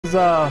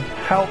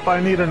Help,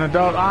 I need an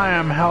adult. I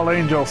am Hell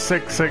Angel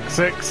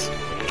 666.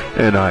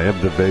 And I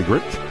am the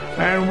Vagrant.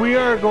 And we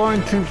are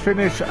going to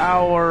finish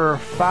our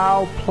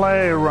foul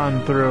play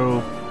run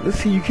through.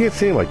 See, you can't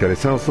say it like that. It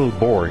sounds so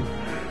boring.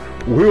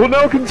 We will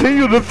now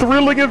continue the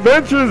thrilling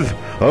adventures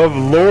of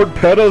Lord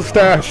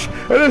Pedostash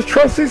and his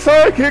trusty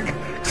sidekick,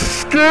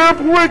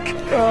 Skipwick.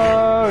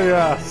 Oh,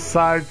 yeah,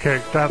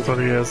 sidekick. That's what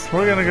he is.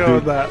 We're going to go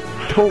with that.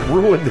 Don't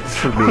ruin this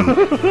for me.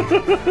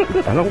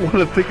 I don't want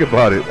to think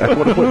about it. I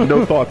want to put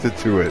no thoughts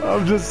into it.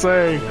 I'm just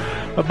saying,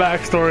 a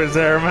backstory is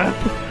there, man.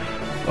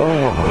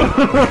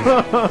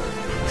 Oh.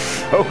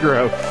 So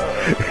gross.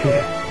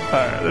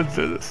 Alright, let's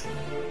do this.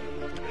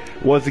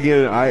 Once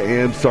again, I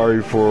am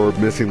sorry for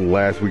missing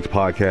last week's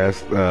podcast.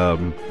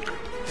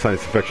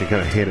 Science Infection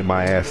kind of handed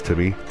my ass to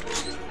me.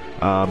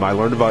 I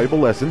learned a valuable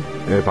lesson.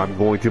 If I'm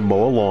going to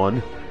mow a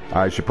lawn,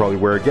 I should probably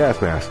wear a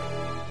gas mask.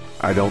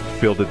 I don't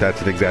feel that that's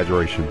an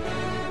exaggeration.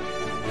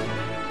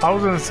 I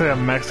was going to say a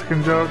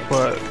Mexican joke,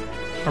 but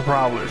I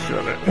probably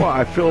shouldn't. Well,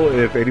 I feel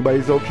if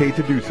anybody's okay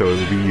to do so, it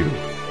would be you.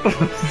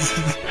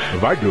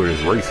 If I do it,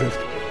 it's racist.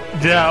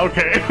 Yeah,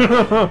 okay.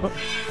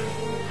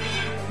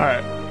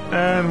 Alright,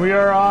 and we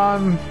are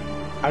on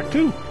Act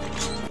 2.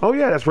 Oh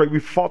yeah, that's right.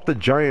 We fought the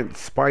giant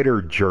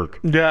spider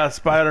jerk. Yeah,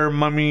 spider,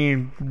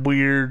 mummy,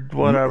 weird,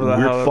 whatever the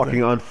hell. Weird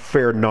fucking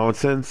unfair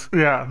nonsense.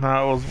 Yeah,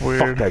 that was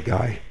weird. Fuck that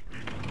guy.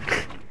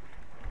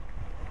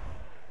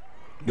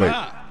 Wait,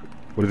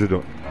 what is it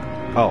doing?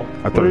 Oh,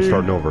 I thought it was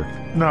starting over.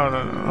 No.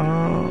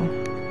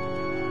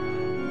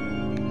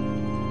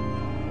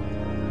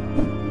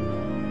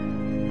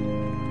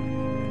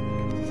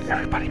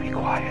 Everybody be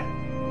quiet.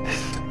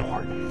 This is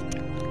important.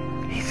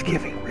 He's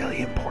giving really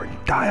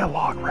important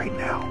dialogue right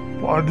now.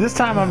 Well, this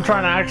time I'm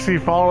trying to actually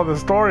follow the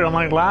story,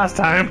 unlike last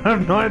time. I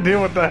have no idea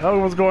what the hell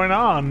was going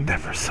on. Then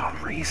for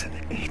some reason,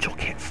 Angel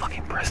can't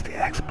fucking press the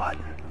X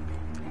button.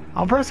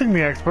 I'm pressing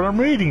the X, but I'm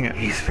reading it.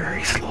 He's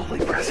very slowly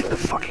pressing the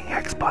fucking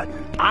X button.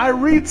 I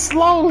read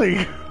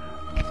slowly.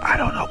 I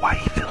don't know why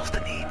he feels the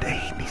need that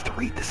he needs to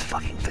read this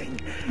fucking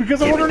thing.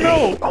 Because I want to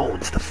know. He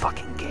owns the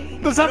fucking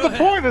game. That's not the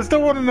point. I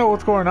still want to know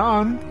what's going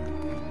on.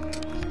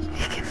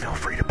 He can feel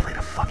free to play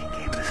the fucking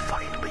game at his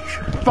fucking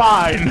leisure.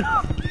 Fine.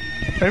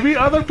 Maybe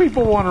other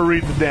people want to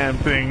read the damn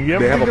thing. You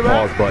ever they have think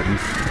a of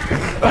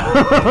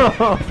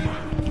pause button.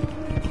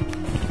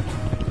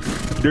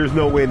 There's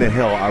no way in the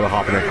hell I would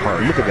hop in that car.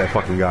 Look at that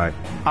fucking guy.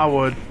 I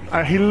would.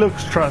 He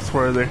looks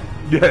trustworthy.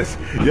 Yes.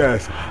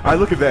 I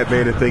look at that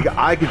man and think,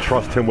 I can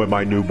trust him with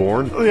my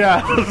newborn.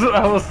 Yeah, that's what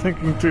I was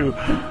thinking too.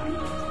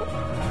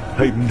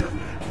 Hey,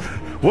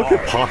 what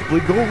could possibly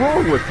go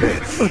wrong with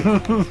this?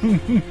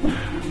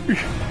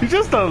 He's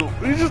just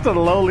a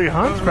lowly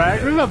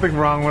hunchback. There's nothing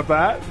wrong with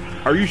that.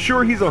 Are you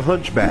sure he's a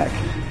hunchback?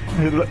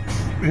 He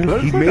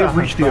He may have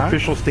reached the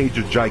official stage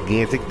of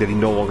gigantic that he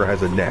no longer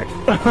has a neck.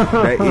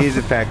 That is,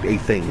 in fact, a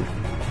thing.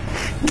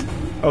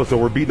 Oh, so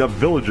we're beating up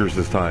villagers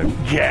this time.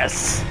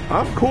 Yes.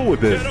 I'm cool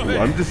with this.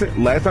 I'm just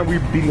saying, last time we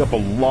were beating up a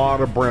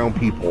lot of brown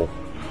people.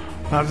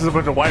 Not just a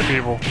bunch of white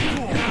people.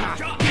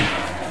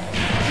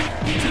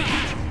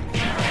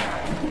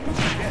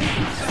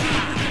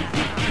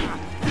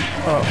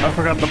 Oh, I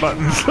forgot the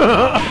buttons.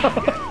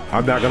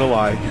 I'm not gonna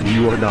lie,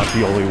 you are not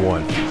the only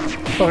one.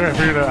 Okay,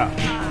 figured it out.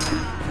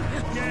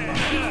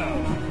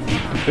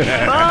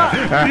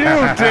 You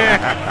dick!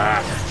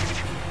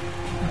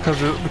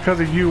 Because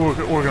of you,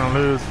 we're gonna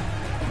lose.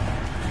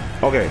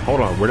 Okay, hold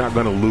on. We're not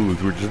gonna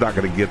lose. We're just not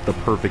gonna get the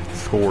perfect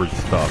scores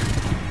stuff.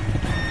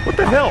 What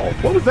the hell?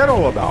 What was that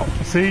all about?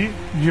 See,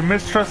 you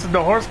mistrusted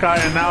the horse guy,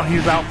 and now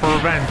he's out for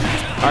revenge.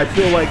 I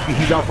feel like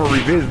he's out for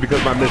revenge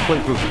because my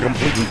mistrust was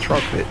completely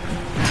trusted.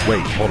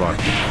 Wait, hold on.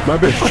 My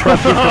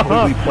mistrust was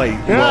completely played.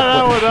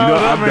 Yeah,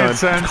 that I'm made done.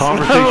 sense.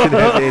 Conversation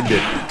has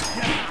ended.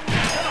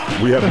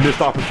 We have missed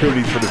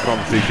opportunities for this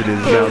conversation. It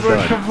is now It done.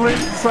 makes complete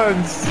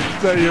sense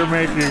that you're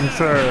making,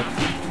 sir.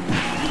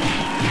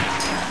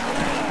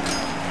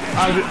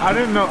 I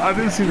didn't know. I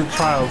didn't see the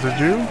trials. Did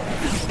you?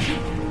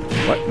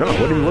 What? No, I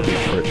wasn't even looking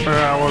for it.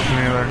 Yeah, I wasn't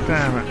either.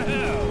 Damn it.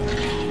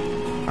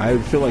 I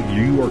feel like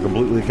you are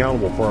completely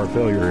accountable for our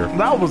failure here.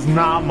 That was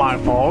not my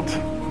fault.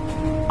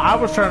 I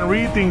was trying to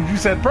read things. You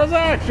said, press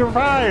X, you're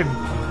fine.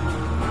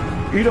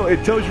 You know,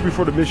 it tells you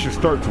before the mission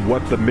starts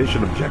what the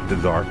mission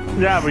objectives are.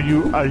 Yeah, but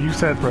you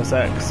said press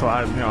X, so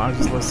I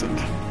just listened.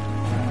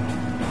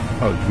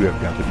 Oh, you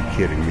have got to be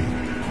kidding me.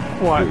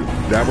 What?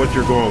 That what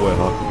you're going with,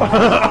 huh?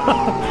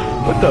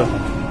 What the?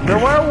 The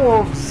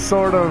werewolves,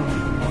 sort of.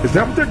 Is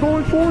that what they're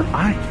going for?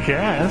 I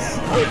guess.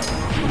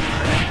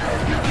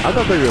 I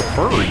thought they were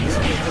furries.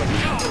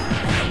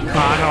 I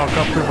know a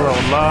couple people that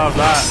would love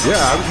that. Yeah,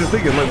 I was just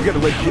thinking, like, we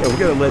gotta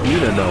let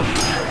Nina know.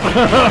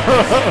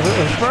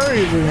 There's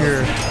furries in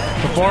here.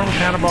 Perform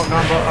cannibal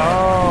combo.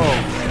 Oh,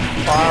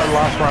 I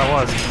lost where I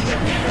was.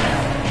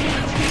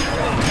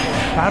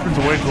 That happens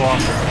way too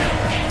often.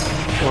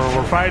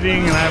 We're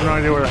fighting, and I have no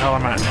idea where the hell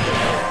I'm at.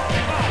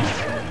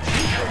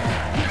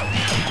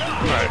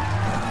 Alright.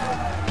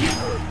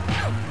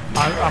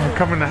 I'm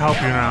coming to help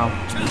you now.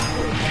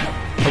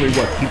 I mean,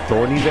 what, keep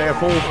throwing these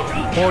assholes?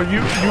 Well,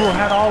 you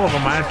had all of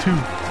them. I had two.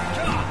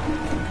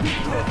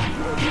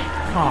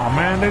 Oh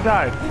man, they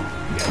died.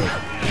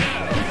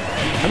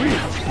 I mean,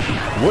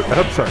 what?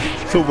 I'm sorry.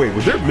 So wait,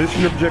 was there a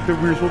mission objective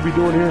we were supposed to be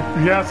doing here?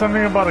 Yeah,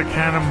 something about a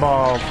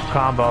cannonball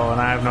combo,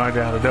 and I have no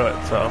idea how to do it,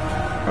 so.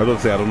 I was going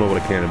to say, I don't know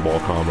what a cannonball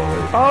combo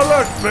is. Oh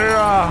look, they're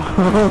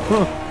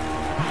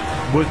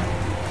What?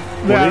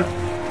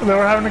 they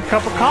were having a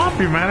cup of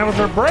coffee, man. It was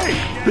their break.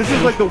 This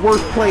is like the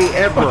worst play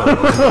ever.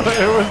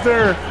 It was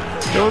their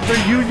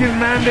union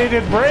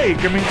mandated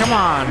break. I mean, come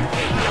on.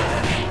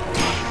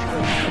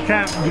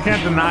 You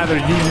can't deny their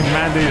union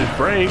mandated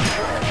break.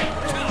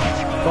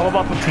 It's all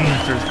about the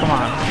Teamsters. Come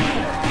on.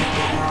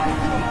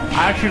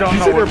 I actually don't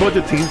know. You said they're a bunch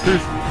of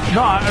Teamsters?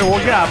 No,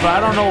 well, yeah, but I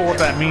don't know what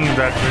that means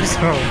actually.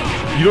 So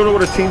you don't know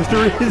what a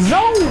Teamster is?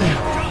 no.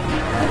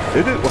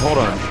 Is it? Well, hold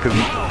on, because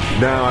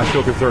now I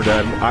feel concerned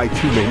that I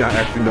too may not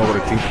actually know what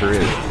a Teamster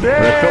is. Yay!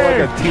 But I feel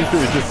like a Teamster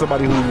is just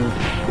somebody who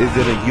is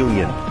in a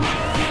union.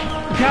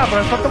 Yeah,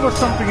 but I thought there was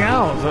something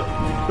else.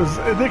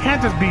 They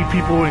can't just be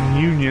people in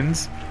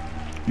unions.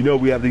 You know,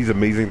 we have these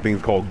amazing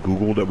things called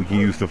Google that we can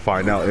use to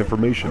find out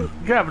information.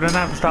 Yeah, but then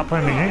I have to stop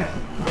playing the game.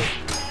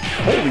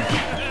 Holy...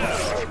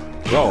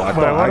 Oh, I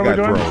thought I got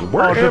thrown.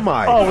 Where am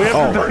I? Oh,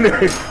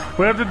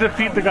 we have to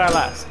defeat the guy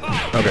last.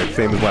 Okay,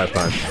 same as last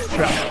time.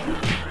 Yeah.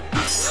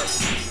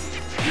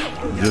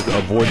 Just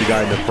avoid the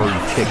guy in the furry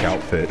tick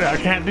outfit. Yeah, I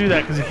can't do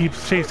that because he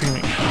keeps chasing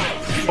me.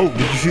 Oh,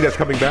 did you see that's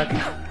coming back?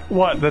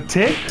 What, the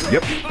tick?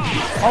 Yep.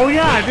 Oh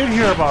yeah, I did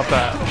hear about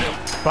that.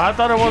 But I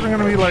thought it wasn't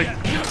going to be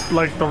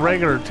like the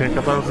regular tick.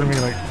 I thought it was going to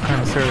be like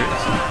kind of serious.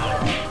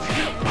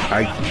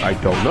 I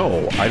don't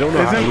know. I don't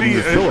know how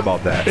you feel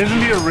about that. Isn't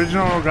the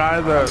original guy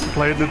that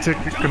played the tick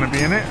going to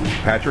be in it?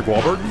 Patrick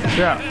Wahlberg?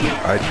 Yeah.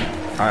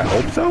 I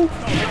hope so.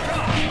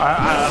 I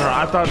don't know.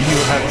 I thought he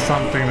had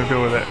something to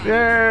do with it.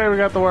 Yay, we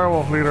got the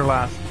werewolf leader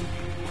last.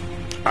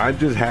 I'm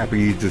just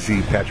happy to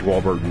see Patrick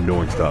Wahlberg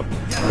doing stuff.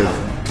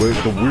 Because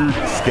with the weird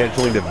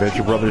scheduling that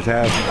Venture Brothers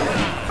have,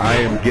 I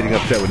am getting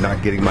upset with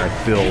not getting my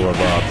fill of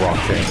Brock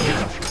Sampson.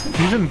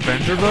 He's in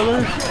Venture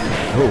Brothers?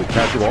 Who,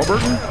 Patrick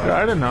Wahlberg? Yeah,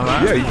 I didn't know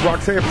that. Yeah, he's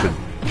Brock Sampson.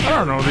 I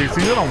don't know these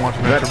things. I don't watch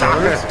Venture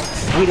Brothers.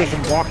 Swedish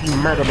walking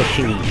murder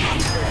machine.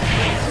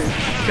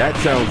 That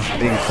sounds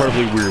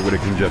incredibly weird with a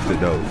congested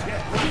nose.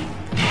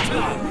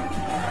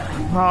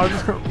 No, it's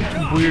just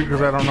weird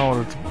because I don't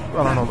know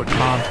the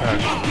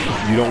context.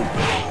 You don't...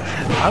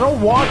 I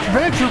don't watch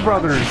Venture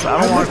Brothers.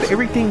 I don't watch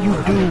everything you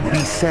do be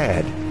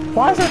sad.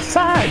 Why is that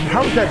sad?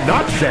 How is that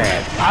not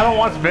sad? I don't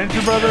watch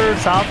Venture Brothers,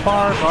 South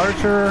Park,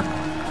 Archer.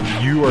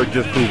 You are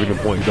just proving the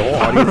point. The whole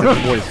audience at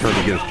this point is turned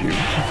against you.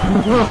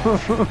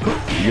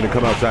 You're gonna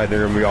come outside and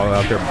they're gonna be all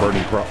out there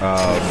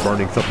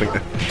burning something.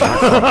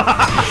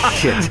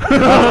 Shit.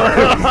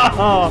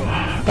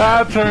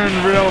 That turned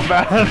real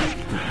bad.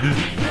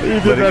 You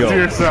did that to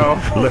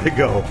yourself. Let it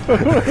go.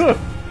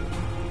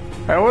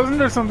 Hey, wasn't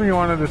there something you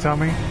wanted to tell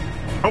me?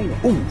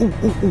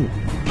 Ooh.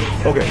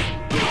 Okay.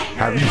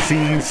 Have you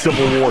seen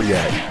Civil War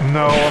yet?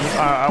 No,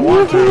 I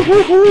want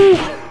to.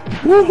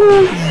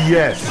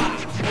 Yes.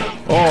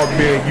 Oh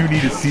man, you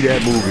need to see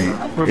that movie.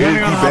 It is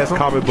the best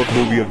comic book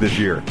movie of this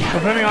year.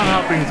 Depending on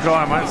how things go,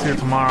 I might see it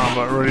tomorrow,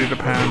 but it really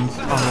depends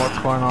on what's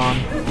going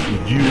on.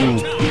 You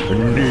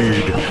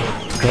need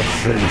to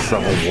see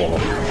Civil War.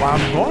 Well,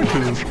 I'm going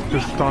to.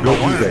 Just don't go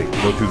know Tuesday. when.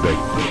 Go Tuesday.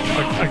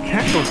 I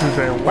can't go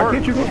Tuesday. I work. Why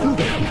can't you go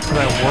Tuesday? Because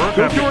I work.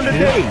 Go during the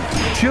day.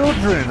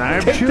 Children. I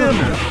have take children.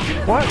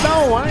 Them. What?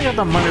 No, I ain't got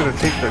the money to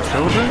take the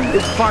children.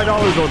 It's $5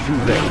 on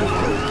Tuesday.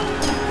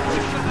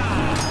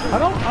 I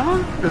don't.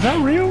 Is that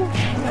real?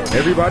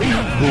 Everybody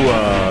who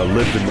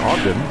lives in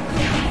Ogden,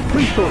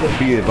 please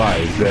be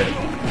advised that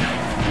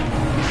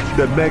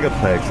the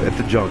Megaplex at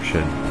the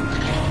Junction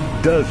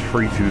does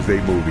free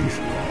Tuesday movies.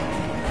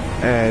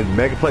 And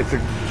Megaplex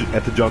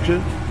at the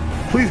Junction,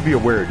 please be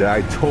aware that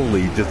I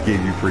totally just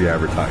gave you free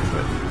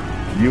advertisement.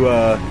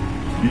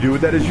 You do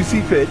with that as you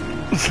see fit.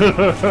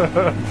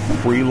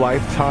 Free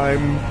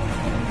lifetime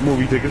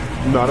movie tickets,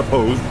 not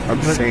opposed. I'm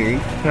just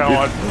saying. Yeah,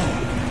 well,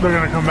 they're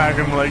gonna come back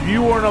and be like,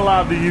 you weren't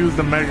allowed to use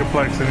the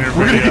Megaplex in your video.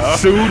 We're gonna get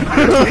sued.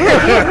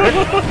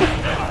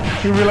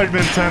 You'll be like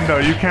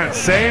Nintendo. You can't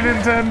say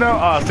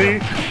Nintendo. See,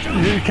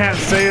 you can't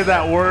say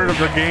that word of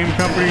the game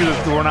company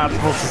that we're not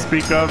supposed to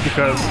speak of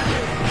because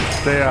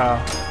they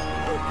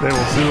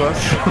will sue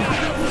us.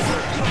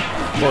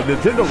 Well,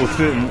 Nintendo will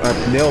send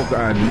nails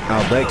on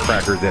leg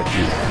crackers at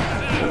you.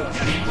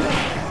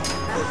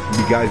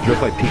 You guys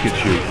dressed like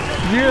Pikachu.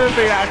 Yeah,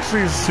 they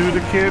actually sued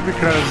a kid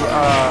because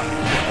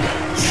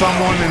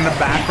someone in the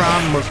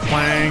background was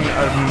playing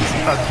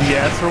a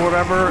DS or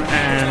whatever,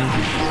 and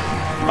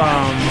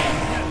oh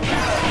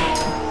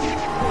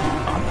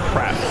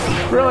crap!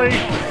 Really?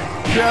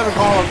 You had to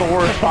call it the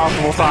worst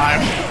possible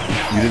time.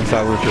 You didn't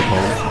silence your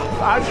phone?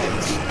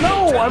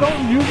 No, I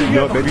don't usually get...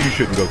 No, maybe you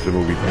shouldn't go to the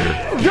movie theater.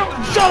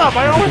 Shut up!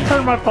 I always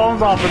turn my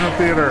phones off in the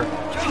theater.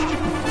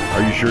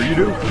 Are you sure you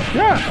do?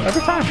 Yeah,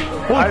 every time.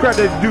 Holy crap,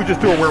 that dude just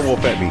threw a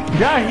werewolf at me.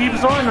 Yeah, he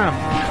keeps throwing them.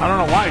 I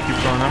don't know why he keeps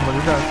throwing them, but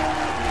he does.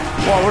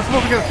 Well, we're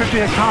supposed to get a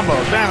 50-hit combo.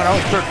 Damn it, I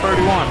was at 31.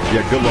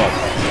 Yeah, good luck.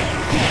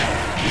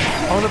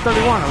 I was at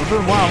 31. I was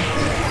doing well.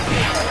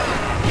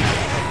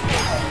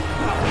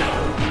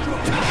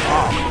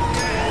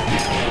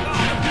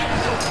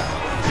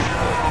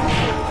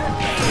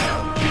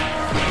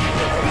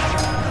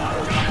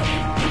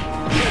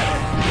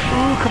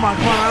 Ooh, come on,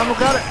 I almost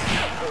got it.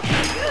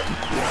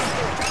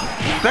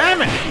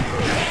 Damn it!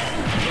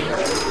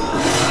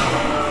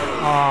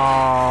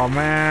 Oh,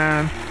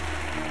 man.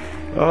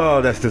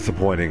 Oh, that's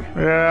disappointing.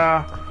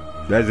 Yeah.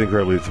 That is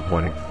incredibly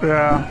disappointing.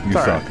 Yeah. You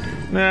sorry. suck.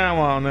 Yeah,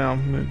 well, no,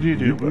 you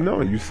do.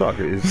 No, you suck.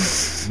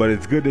 But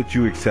it's good that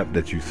you accept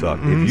that you suck.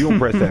 If you don't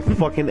press that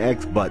fucking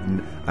X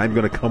button, I'm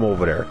going to come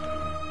over there.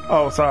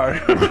 Oh, sorry.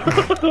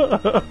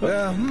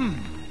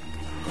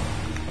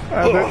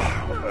 I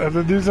had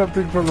to do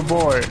something for the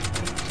boy.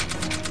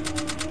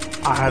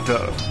 I had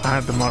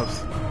the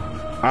most.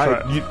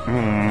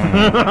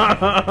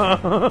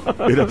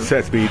 It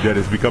upsets me that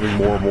it's becoming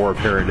more and more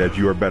apparent that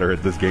you are better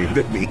at this game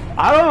than me.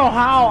 I don't know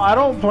how. I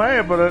don't play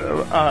it, but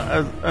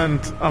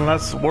and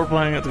unless we're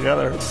playing it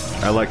together.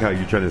 I like how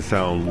you're trying to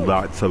sound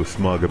not so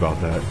smug about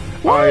that.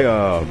 What?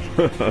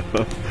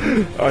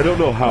 I don't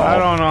know how. I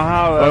don't know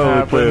how that I only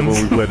happens. play it when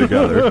we play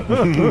together.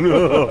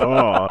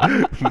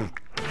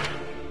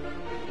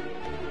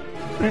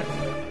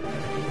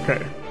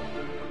 Okay.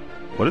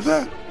 What is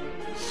that?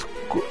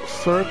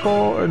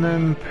 Circle and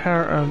then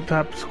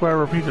tap square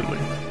repeatedly.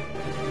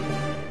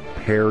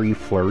 Parry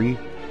flurry?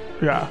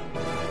 Yeah.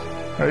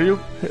 There you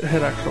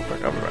hit X real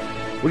quick. I'll be right.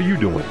 What are you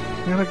doing?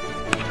 I'm gonna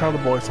tell the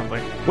boy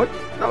something. What?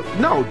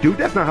 No, dude,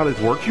 that's not how this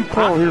works. You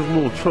call his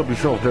little chubby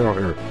self down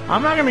here.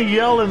 I'm not gonna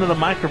yell into the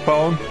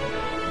microphone.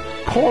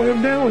 Call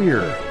him down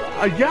here.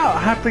 Yeah, I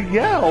have to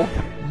yell.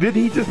 Did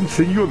he just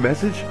send you a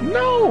message?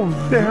 No.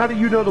 Then how do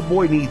you know the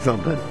boy needs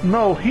something?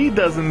 No, he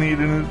doesn't need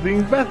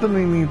anything.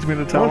 Bethany needs me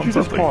to tell him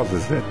something. Why don't you just pause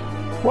this then?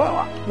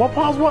 Well,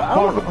 pause what?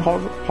 Pause the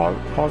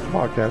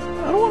podcast.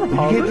 I don't want to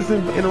pause You can't just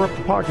interrupt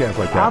the podcast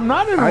like that. I'm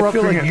not interrupting I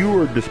feel like it.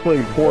 you are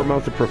displaying poor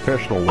amounts of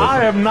professionalism.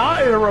 I am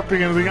not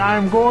interrupting anything. I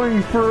am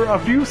going for a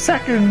few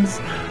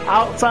seconds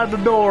outside the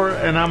door,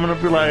 and I'm going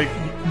to be like,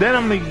 then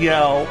I'm going to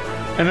yell,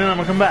 and then I'm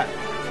going to come back.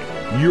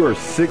 You are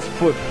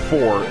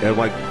 6'4" and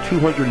like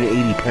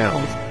 280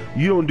 pounds.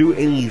 You don't do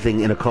anything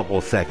in a couple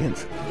of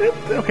seconds.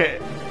 Okay.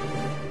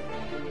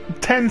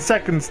 10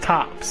 seconds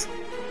tops.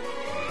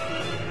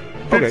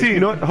 15, okay, you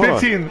know what? Hold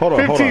 15, on. Hold on,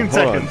 15 hold on,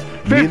 seconds. Hold on.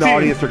 15. Me and the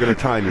audience are going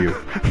to time you.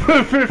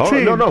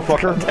 15. Oh, no,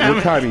 fucker.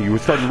 We're timing you. We're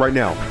starting right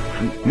now.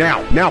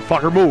 Now,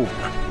 fucker, move.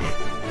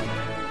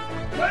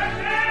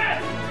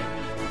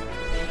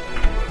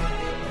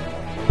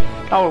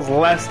 I was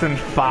less than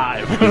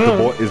 5.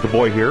 Is the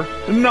boy here?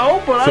 No,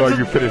 but So are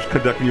you finished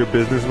conducting your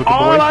business with the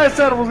all boy? I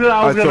said was that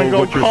I was going to go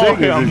what you're call saying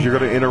him. is you're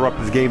going to interrupt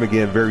this game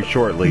again very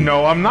shortly.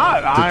 No, I'm not.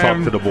 To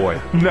talk to the boy.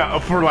 No,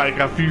 for like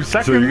a few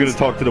seconds. So you're going to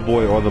talk to the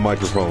boy on the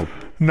microphone.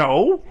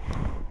 No,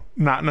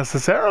 not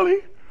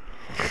necessarily.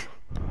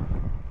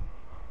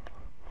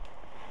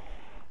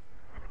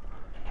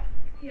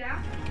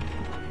 Yeah.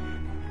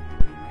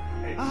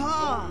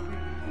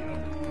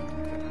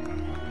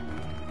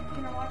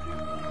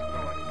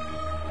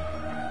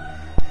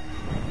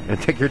 And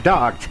take your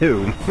dog,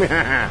 too.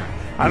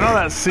 I know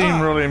that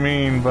seemed really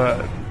mean,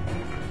 but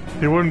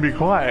he wouldn't be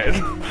quiet.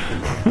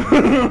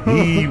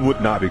 He would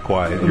not be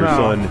quiet. Your No.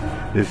 son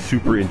is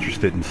super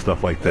interested in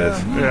stuff like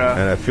this. Yeah.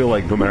 And I feel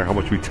like no matter how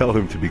much we tell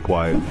him to be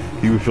quiet,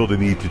 he would feel the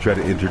need to try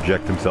to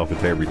interject himself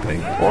into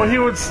everything. Well, he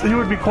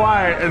would be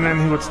quiet, and then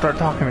he would start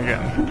talking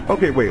again.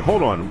 Okay, wait,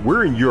 hold on.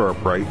 We're in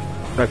Europe, right?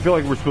 I feel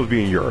like we're supposed to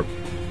be in Europe.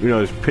 You know,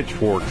 there's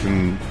pitchforks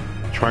and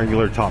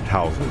triangular topped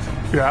houses.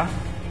 Yeah.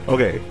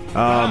 Okay,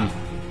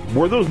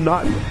 were those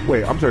not...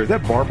 Wait, I'm sorry, is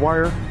that barbed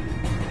wire?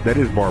 That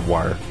is barbed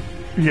wire.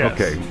 Yes.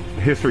 Okay,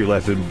 history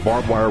lesson.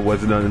 Barbed wire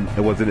wasn't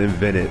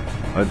invented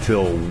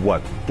until,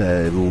 what,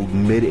 the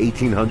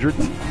mid-1800s?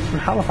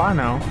 How if I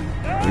know?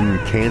 In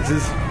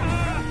Kansas?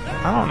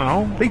 I don't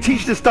know. They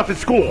teach this stuff at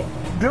school.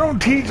 They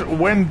don't teach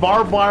when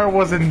barbed wire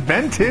was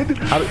invented.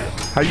 How do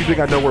you think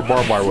I know where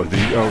barbed wire was? Was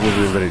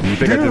invented? Do you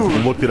think I just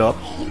Dude. looked it up?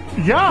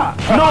 Yeah.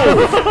 No.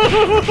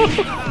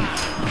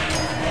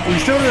 We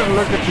still didn't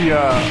look at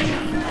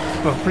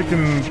the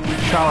freaking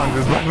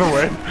challenges, by the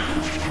way.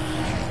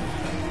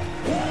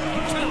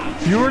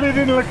 You really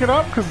didn't look it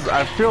up? Because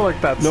I feel like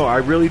that's... No, I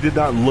really did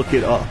not look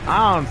it up.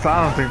 I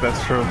don't think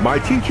that's true. My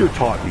teacher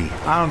taught me.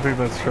 I don't think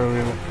that's true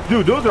either.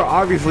 Dude, those are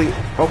obviously...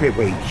 Okay,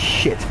 wait,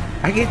 shit.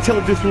 I can't tell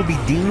if this will be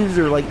demons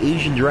or like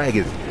Asian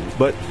dragons.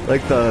 But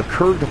like the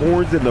curved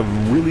horns and the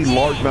really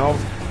large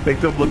mouths make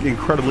them look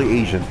incredibly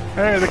Asian.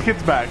 Hey, the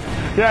kid's back.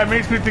 Yeah, it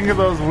makes me think of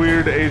those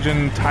weird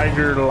Asian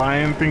tiger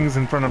lion things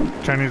in front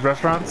of Chinese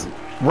restaurants.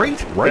 Right?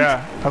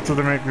 Yeah, that's what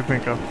they make me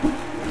think of.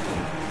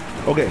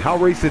 Okay, how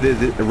racist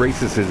is it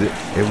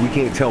if we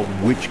can't tell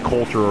which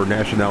culture or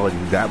nationality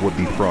that would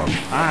be from?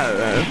 I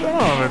don't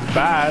know if it's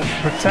bad.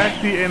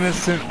 Protect the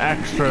innocent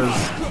extras.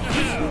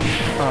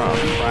 Oh,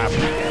 crap.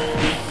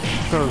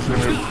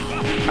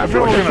 I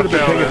feel like I should have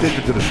been paying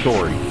attention to the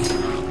story.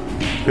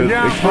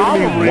 Yeah,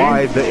 explain to me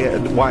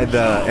probably. why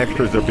the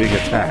extras are being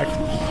attacked.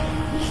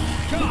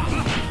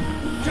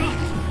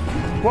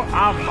 Well,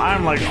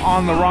 I'm like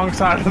on the wrong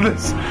side of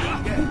this.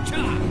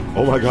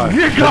 Oh my god.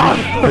 Yeah, God.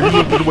 Have you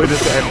looked at the way that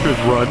the extras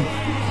run?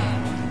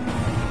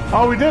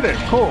 Oh, we did it.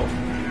 Cool.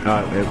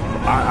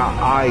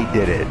 I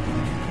did it.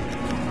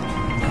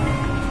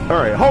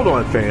 Alright, hold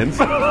on, fans.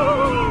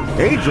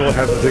 Angel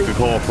has to take a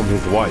call from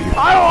his wife.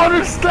 I don't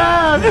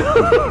understand.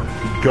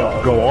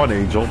 Go on,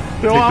 Angel.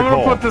 Yo, I'm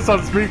going to put this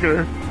on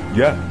speaker.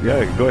 Yeah,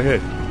 go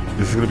ahead.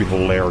 This is going to be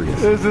hilarious.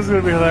 This is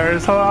going to be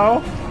hilarious.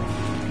 Hello?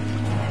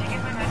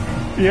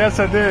 Yes,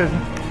 I did.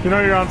 You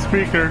know you're on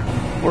speaker.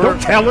 Don't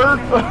tell her!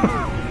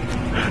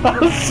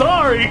 I'm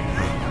sorry.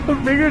 I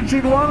figured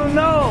she'd want to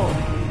know.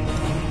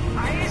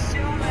 I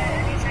assume that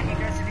anytime you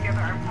guys are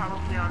together, I'm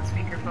probably on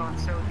speakerphone,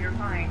 so you're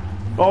fine.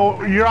 Oh,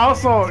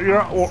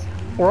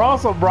 we're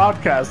also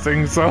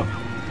broadcasting, so. Well,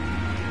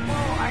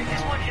 I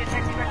just wanted you to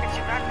text me back that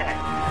you got that.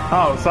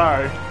 Oh,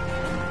 sorry.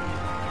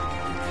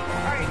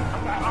 Alright,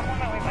 I'm on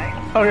my way, bye.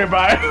 Okay,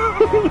 bye.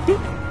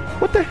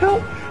 What the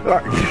hell?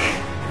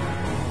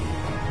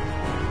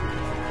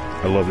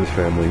 I love this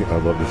family. I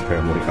love this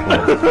family. I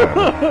love this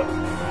family.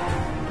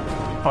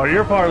 Oh,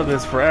 you're part of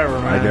this forever,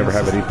 man. I never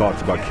have any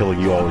thoughts about killing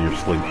you all in your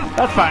sleep.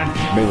 That's fine.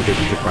 Mainly because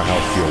you took my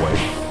house key away.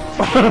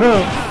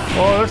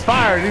 Well, there's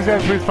fire. These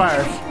guys breathe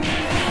fire.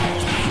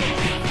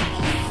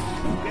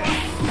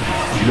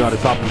 You know how to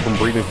stop them from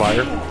breathing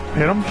fire?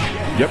 Hit them.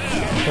 Yep.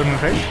 Hit them in the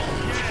face.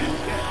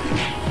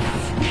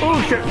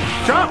 Oh, shit.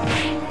 Jump.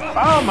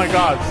 Oh, my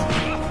God.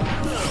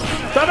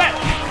 Stop it.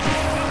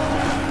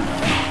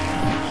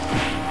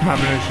 I'm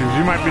having issues.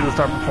 You might be the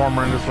star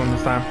performer in this one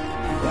this time.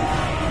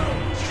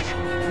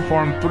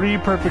 Perform 3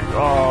 perfect.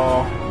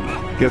 Oh.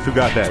 Guess who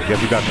got that? Guess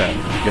who got that?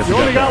 Guess You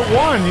who only got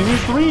that? 1. You need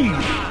 3.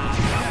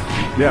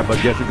 Yeah,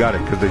 but guess who got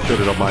it? Because they showed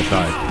it on my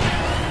side.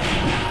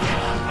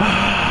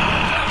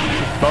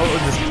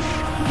 Just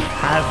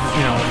have,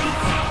 you know.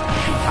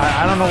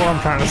 I don't know what I'm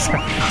trying to say.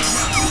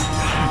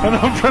 I know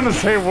I'm trying to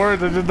say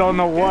words, I just don't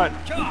know what.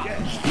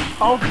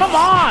 Oh, come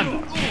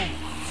on!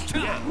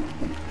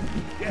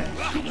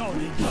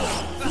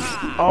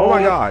 Oh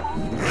my god.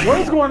 What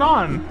is going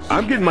on?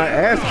 I'm getting my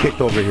ass kicked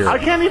over here. I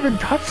can't even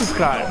touch this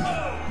guy.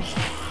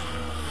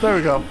 There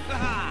we go.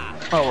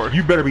 Oh, worked.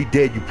 You better be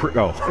dead, you prick.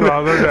 Oh.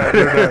 No, they're dead.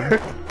 They're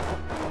dead.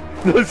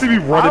 Let's see me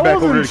running back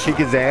over there to kick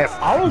his ass.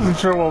 I wasn't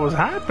sure what was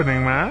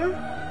happening, man.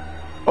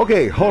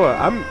 Okay, hold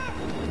on.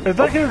 It's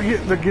like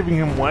they're giving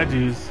him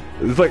wedgies.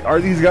 It's like, are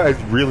these guys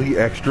really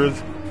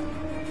extras?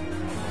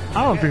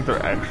 I don't think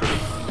they're extras.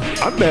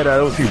 I'm mad I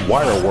don't see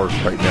wire work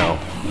right now.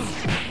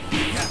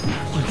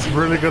 It's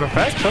really good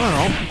effects. I don't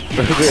know.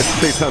 At the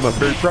same time, I'm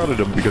very proud of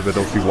them because I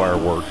don't see wire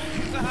work.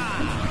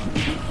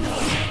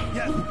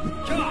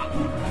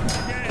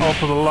 Oh,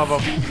 for the love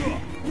of...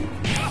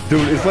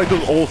 Dude, it's like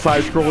those old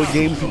side-scrolling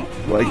games,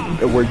 like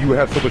where you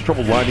have so much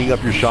trouble lining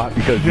up your shot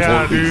because you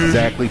weren't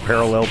exactly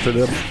parallel to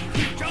them.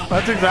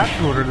 That's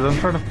exactly what it is. I'm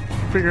trying to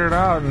figure it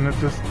out, and it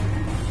just...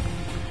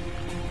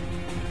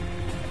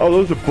 Oh,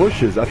 those are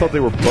bushes. I thought they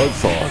were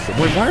buzzsaws.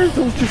 Wait, why are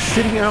those just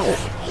sitting out?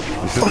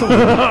 Is this a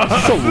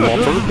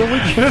lumber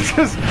village? This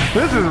is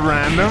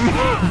random.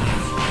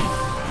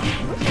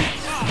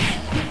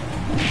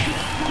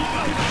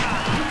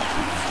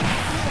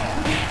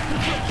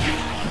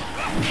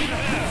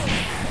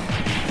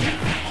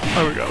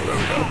 There we go.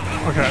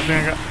 Okay, I think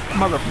I got...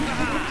 Mother...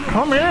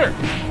 Come here!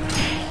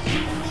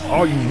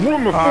 Oh, you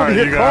ruined my Alright,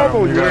 hit you got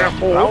combo, him. you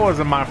asshole. That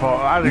wasn't my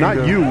fault. I didn't Not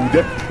do it. you,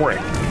 that prick.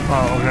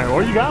 Oh, okay.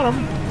 Well, you got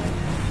him.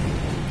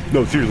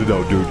 No, seriously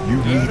though, dude.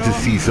 You need to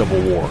see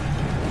Civil War.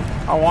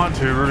 I want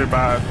to really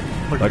bad.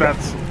 Like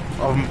that's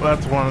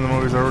one of the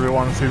movies I really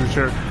want to see this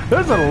year.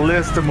 There's a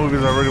list of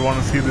movies I really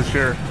want to see this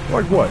year.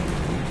 Like what?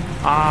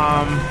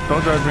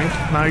 Don't judge me.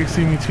 Now You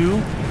See Me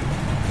Too.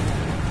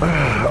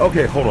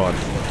 Okay, hold on.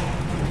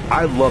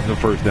 I love the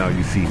first Now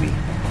You See Me.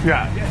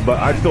 Yeah. But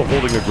I'm still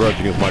holding a grudge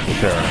against Michael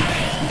Cera.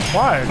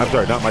 Why? I'm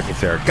sorry, not Michael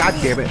Cera. God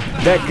damn it.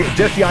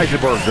 Jesse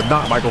Eisenberg, but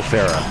not Michael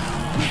Cera.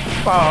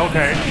 Oh,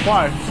 okay.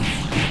 Why?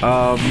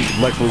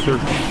 Lex Luthor.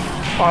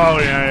 Oh,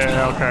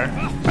 yeah, okay.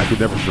 I could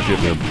never forgive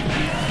him.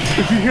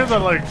 If you hear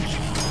that, like,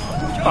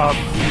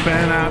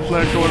 Ben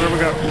Affleck or whatever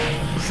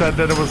said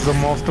that it was the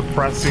most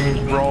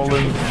depressing role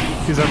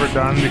he's ever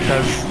done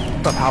because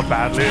of how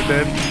badly it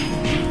did.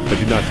 Have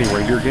you not seen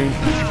Reindeer Games?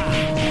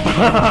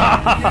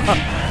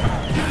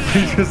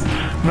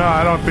 No,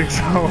 I don't think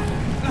so.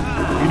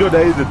 You know,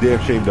 that is a damn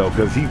shame, though,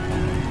 because he...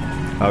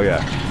 Oh,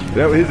 yeah.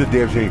 That is a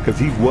damn shame, because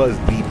he was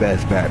the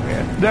best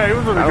Batman. Yeah, he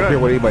was really good. I don't care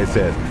what anybody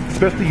says.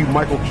 Especially you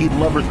Michael Keaton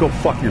lovers, go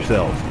fuck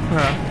yourselves.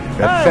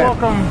 Yeah. Hey,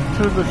 welcome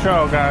to the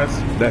show, guys.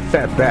 That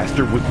fat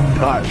bastard was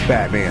not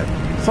Batman.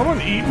 Someone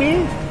eat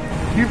me?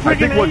 You freaking I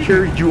think one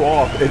carried you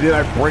off, and then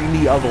I bring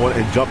the other one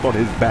and jumped on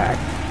his back.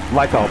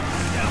 Like a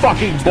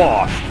fucking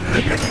boss.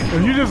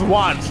 And you just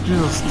watched. You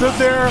just stood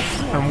there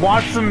and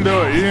watched them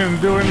do it. You didn't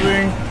do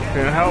anything. You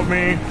didn't help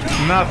me.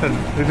 Nothing.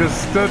 You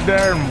just stood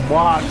there and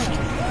watched.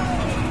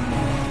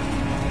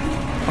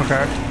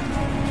 Okay.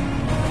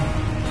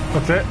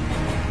 That's it?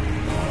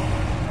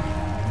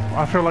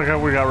 I feel like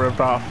we got ripped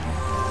off.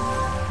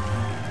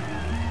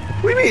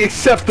 What do you mean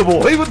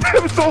acceptable?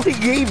 That was all he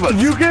gave us.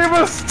 You gave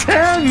us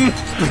 10!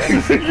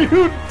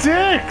 You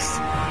dicks!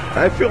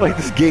 I feel like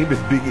this game is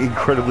being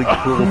incredibly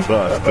cruel to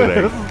us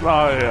today.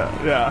 Oh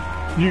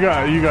yeah. You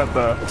got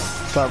the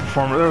top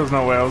performer. There was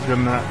no way I was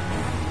getting that.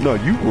 No,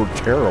 you were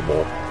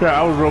terrible. Yeah,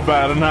 I was real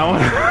bad in that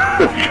one.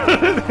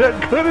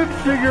 I couldn't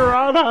figure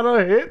out how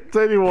to hit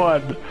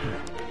anyone.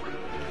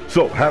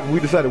 So, have we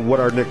decided what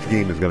our next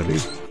game is going to be?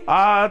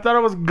 I thought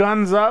it was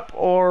Guns Up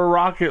or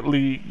Rocket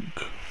League.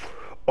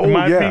 Oh,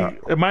 yeah.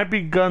 It might be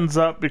Guns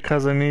Up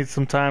because I need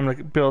some time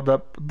to build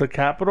up the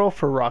capital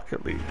for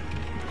Rocket League.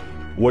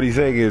 What he's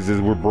saying is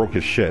we're broke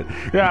as shit.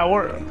 Yeah,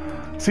 we're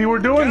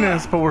doing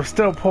this, but we're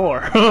still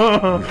poor.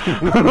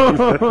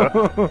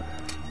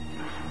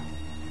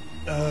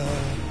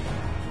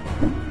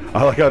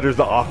 I like how there's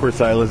the awkward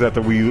silence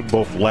after we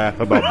both laugh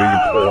about being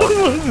poor.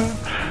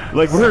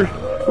 Like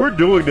we're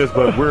doing this,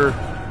 but we're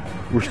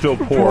still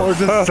poor. We're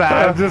just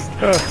sad, just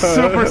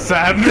super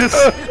sadness.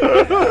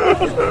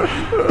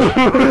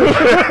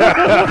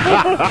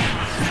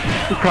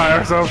 We cry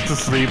ourselves to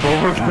sleep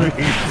over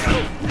these.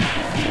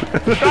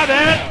 God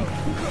damn it!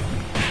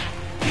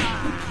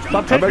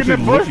 Stop taking the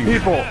bush,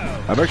 people.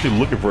 I'm actually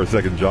looking for a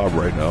second job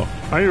right now.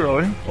 Are you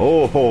really?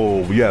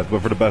 Oh, yes,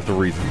 but for the best of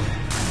reasons.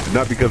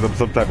 Not because I'm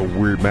some type of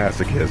weird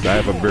masochist. I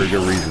have a very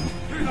good reason.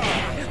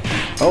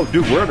 Oh,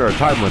 dude, we're under a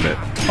time limit.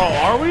 Oh,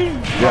 are we?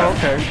 Yeah. Oh,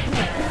 okay.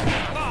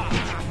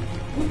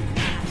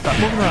 Stop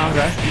moving around,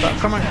 guys. Stop.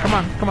 Come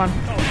on.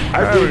 I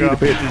really need to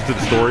pay attention to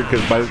the story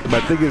because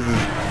my thing is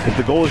if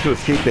the goal is to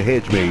escape the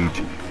hedge maze.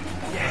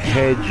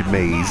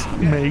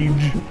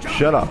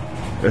 Shut up.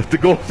 If the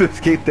goal is to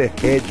escape the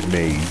hedge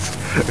maze.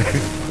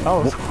 That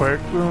was quick.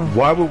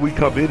 Why would we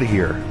come in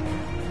here?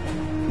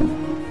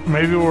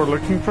 Maybe we're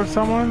looking for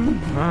someone?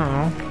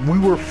 I don't know. We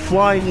were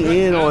flying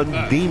in on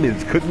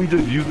demons. Couldn't we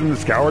just use them to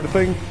scour the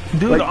thing?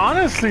 Dude, like,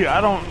 honestly, I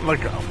don't, like,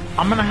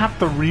 I'm gonna have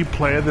to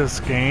replay this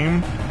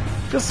game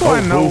just so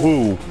I know.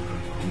 Who?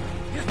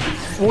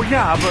 Well,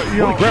 yeah, but, you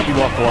know. Holy crap, we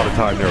lost a lot of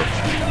time there.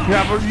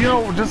 Yeah, but, you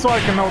know, just so I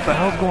can know what the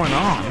hell's going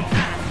on.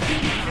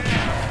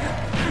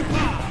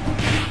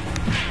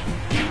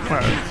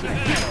 Alright, let's see.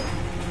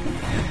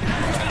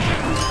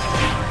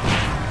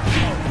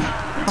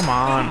 Come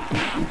on.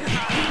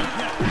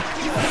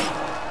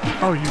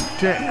 Oh, you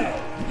dick.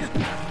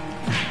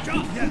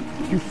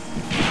 You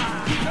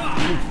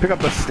pick up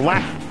the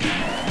slack.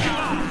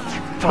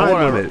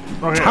 Time limit.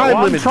 Okay,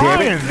 Time limit,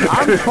 damn it.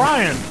 I'm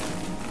trying.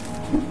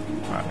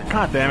 Right,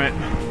 God damn it.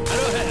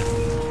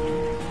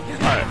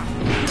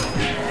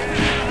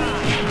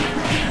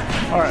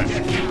 Alright. I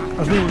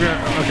think we're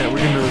gonna... Okay, we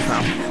can do this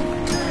now.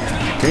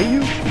 Can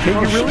you? Can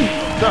you really?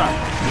 Stop.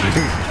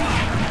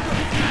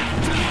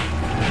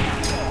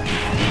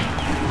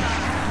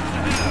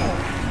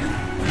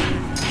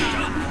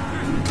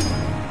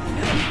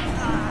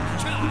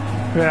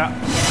 Yeah,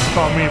 it's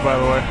all me, by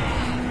the way.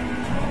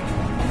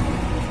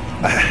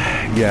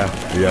 Yeah,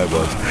 it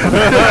was.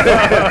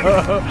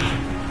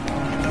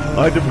 I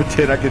had to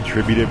pretend I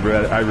contributed,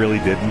 but I really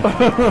didn't.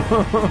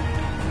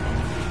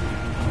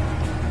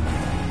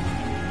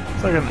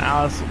 It's like an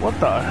Alice. What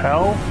the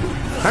hell?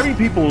 How many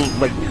people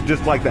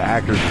just like the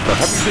actors and stuff?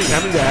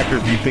 How many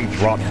actors do you think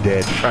dropped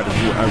dead trying to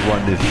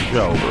run this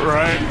show?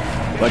 Right.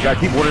 Like I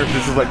keep wondering if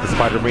this is like the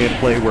Spider-Man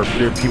play where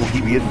people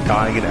keep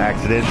dying in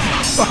accidents.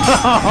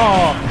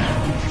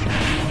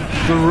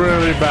 It's a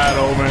really bad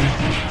omen.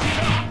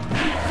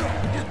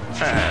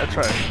 That's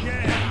right.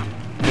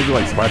 Maybe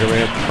like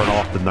Spider-Man Turn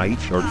Off the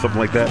Night or something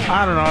like that.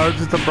 I don't know. It's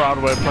just a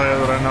Broadway play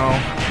that I know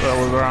that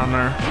was around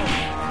there.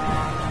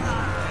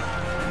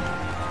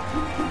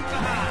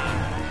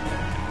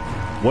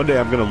 One day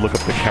I'm gonna look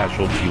up the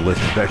casualty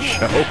list of that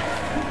show.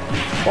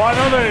 Well, I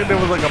know there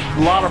was like a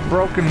lot of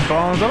broken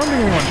bones. I don't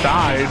think anyone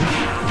died.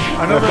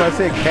 I know That's why I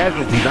say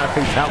casualty, not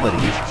fatality.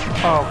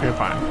 Oh, okay,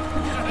 fine.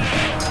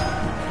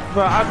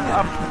 But I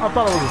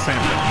thought it was the same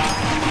thing.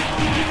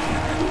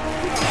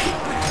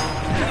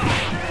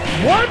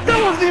 What? That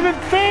wasn't even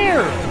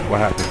fair!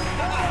 What happened?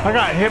 I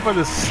got hit by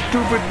this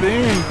stupid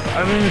thing.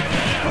 I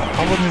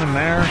wasn't even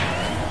there.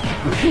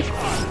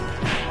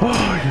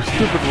 Oh, you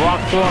stupid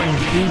rock-throwing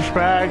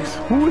douchebags.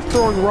 Who is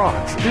throwing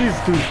rocks? These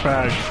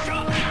douchebags.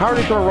 How are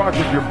they throwing rocks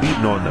if you're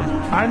beating on them?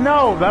 I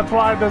know. That's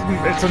why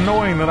it's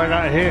annoying that I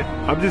got hit.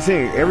 I'm just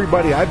saying,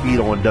 everybody I beat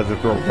on doesn't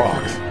throw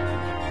rocks.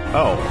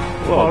 Oh.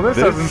 Well, this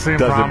doesn't seem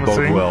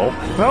promising. Bode well.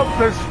 Nope,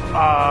 there's...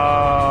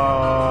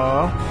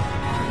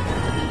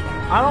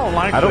 I don't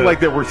like I don't like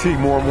that we're seeing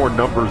more and more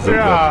numbers of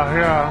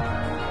Yeah.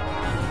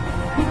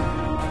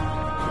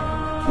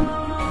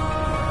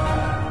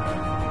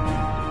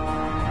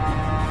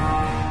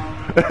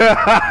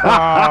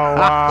 Oh,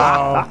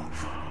 wow.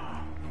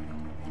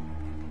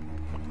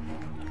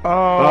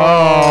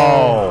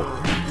 Oh.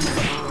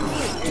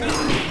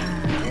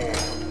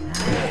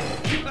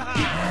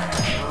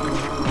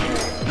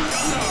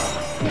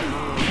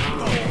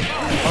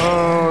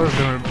 Oh, it's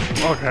gonna...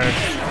 Okay.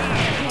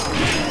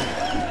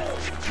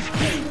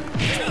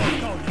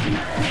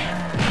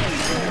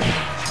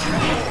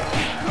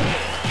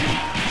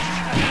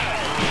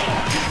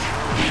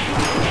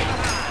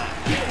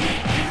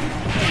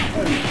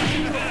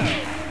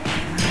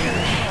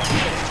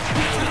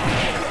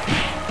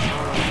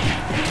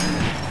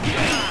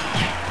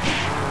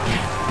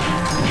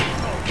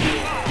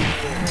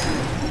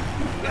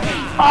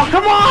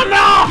 come on, no!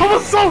 I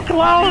was so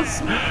close!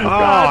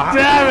 God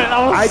damn it!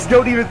 I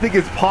don't even think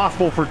it's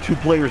possible for two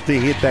players to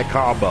hit that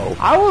combo.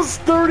 I was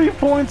 30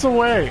 points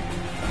away.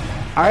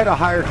 I had a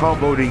higher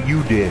combo than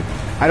you did.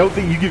 I don't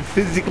think you can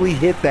physically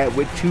hit that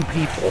with two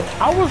people.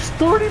 I was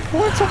 30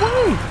 points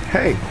away.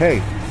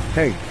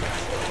 Hey.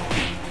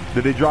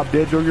 Did they drop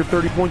dead during your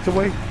 30 points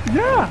away?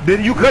 Yeah.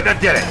 Then you couldn't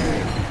have did it.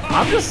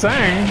 I'm just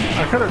saying,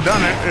 I could have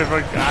done it if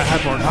I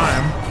had more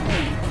time.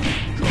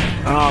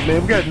 Oh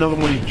man, we got another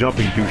one of these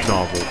jumping douche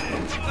novels.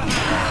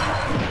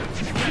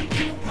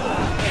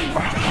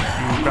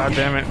 God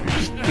damn it,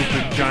 you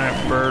stupid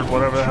giant bird,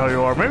 whatever the hell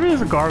you are. Maybe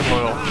he's a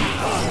gargoyle.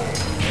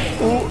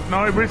 Ooh,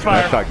 no, he breathes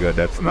fire. That's not good.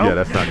 That's nope. Yeah,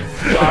 that's not good.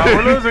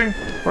 We're losing.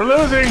 We're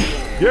losing.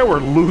 Yeah, we're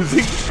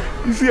losing.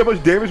 You see how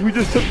much damage we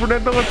just took from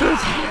that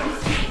nonsense?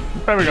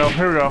 There we go.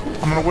 Here we go.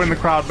 I'm gonna win the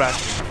crowd back.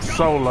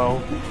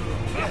 Solo.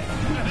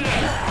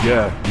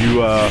 Yeah,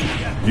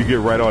 you get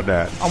right on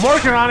that. I'm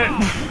working on it.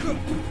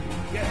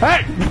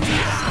 Hey,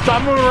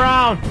 stop moving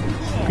around.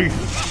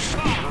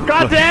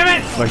 God damn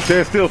it! Like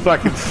stand still so I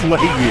can slay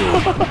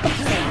you.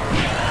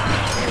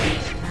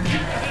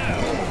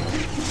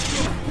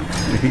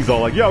 He's all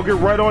like, "Yo, get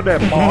right on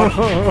that, boss."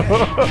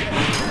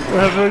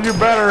 You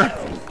better.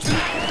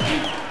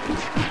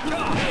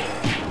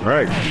 All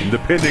right, I'm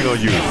depending on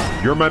you.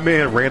 You're my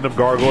man, random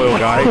gargoyle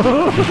guy.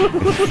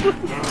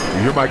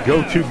 You're my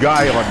go-to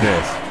guy on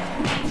this.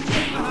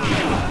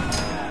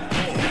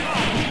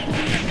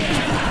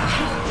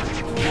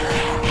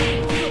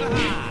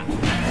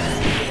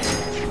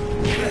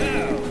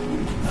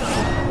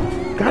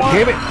 God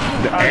damn it,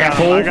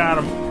 asshole! I got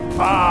him.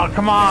 Oh,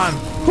 come on.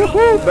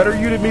 Woo-hoo, better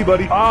you than me,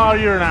 buddy. Oh,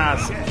 you're an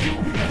ass.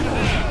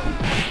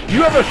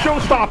 You have a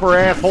showstopper,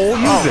 asshole.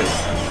 Use it.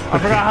 I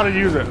forgot how to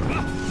use it.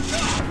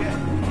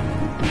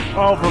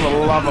 Oh, for the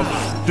love of...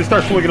 Just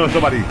start swinging on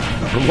somebody.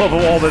 For the love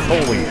of all that's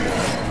holy.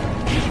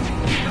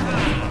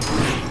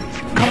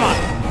 Come on.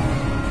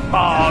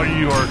 Oh,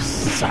 you are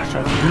such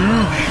a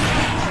douche.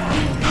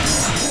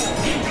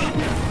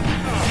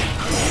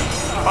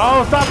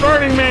 Oh, stop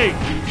burning me.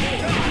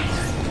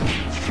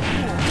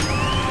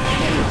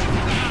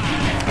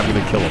 I'm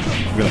gonna kill him.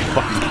 I'm gonna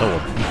fucking kill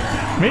him.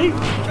 Me?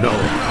 No,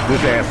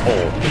 this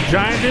asshole. The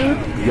giant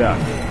dude? Yeah.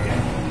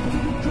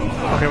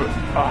 Okay, but...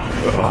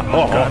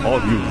 Oh,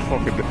 you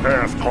fucking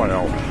ass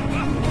clown.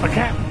 I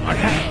can't.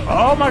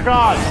 Oh my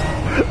god.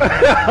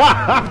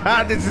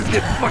 This is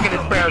getting fucking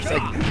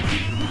embarrassing.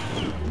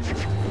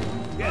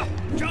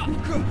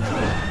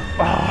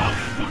 Oh,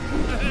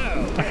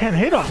 fuck. I can't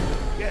hit him.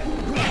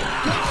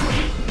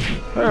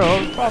 There we go,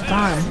 it's about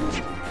time.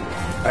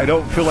 I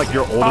don't feel like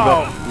you're old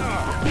enough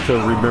to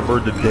remember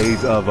the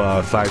days of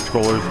side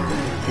scrollers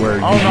where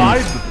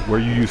where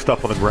you use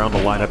stuff on the ground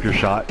to line up your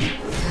shot.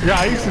 Yeah,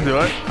 I used to do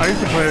it. I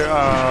used to play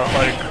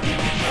like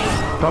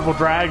Double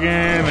Dragon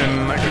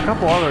and like a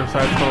couple other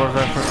side scrollers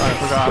I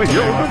forgot. Wait,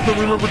 you're old enough to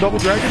remember Double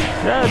Dragon?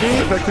 Yeah,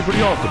 dude. That's actually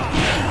pretty awesome.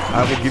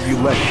 I will give you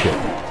less shit.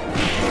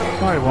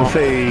 No, you We'll won't.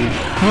 say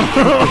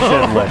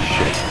 2% less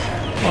shit.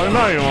 Oh,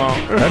 no, you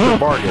won't. That's a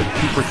bargain.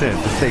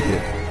 2%. Just take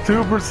it.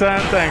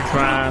 2%, thanks,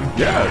 man.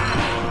 Yeah.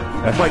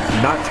 That's like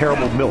not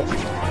terrible milk.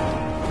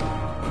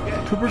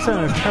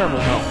 2% is terrible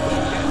milk.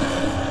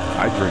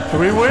 I drink 2%. Did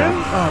we win?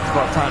 Oh, it's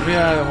about time.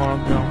 Yeah, well,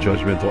 no.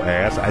 Judgmental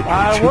ass. I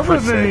drink 2%.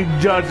 Wasn't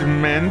any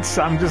judgments.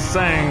 I'm just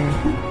saying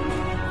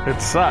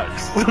it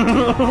sucks.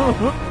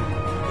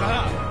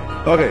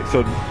 Okay,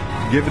 so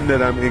given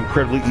that I'm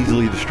incredibly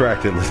easily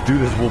distracted, let's do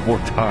this one more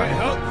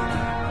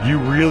time. You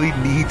really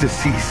need to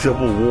see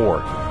Civil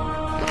War.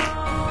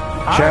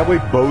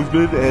 Chadwick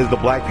Boseman as the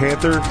Black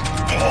Panther.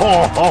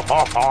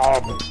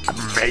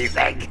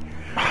 Amazing.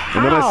 How?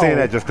 And I'm not saying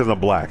that just because I'm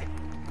black.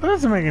 That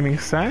doesn't make any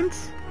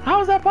sense.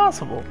 How is that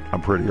possible?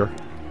 I'm prettier.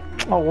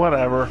 Oh,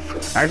 whatever.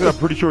 Actually, I'm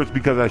pretty sure it's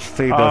because I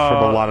saved us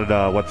from a lot of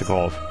the, what's it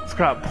called? It's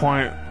got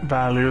point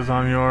values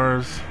on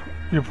yours.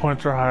 Your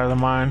points are higher than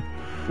mine.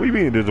 What do you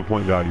mean there's a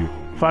point value?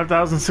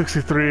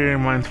 5,063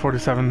 and mine's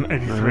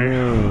 4,783.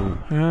 Ooh.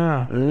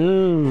 Yeah.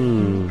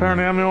 Ooh.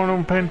 Apparently I'm the only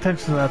one paying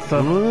attention to that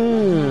stuff.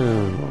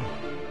 Ooh.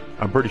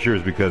 I'm pretty sure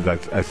it's because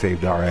I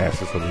saved our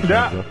asses.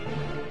 Yeah.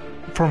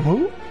 From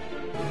who?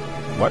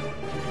 What?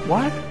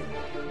 What?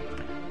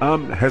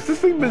 Has this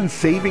thing been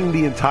saving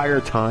the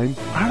entire time?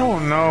 I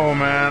don't know,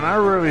 man. I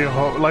really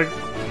hope. Like,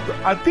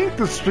 I think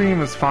the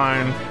stream is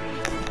fine,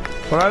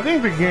 but I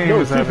think the game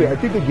is having... I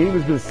think the game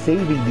has been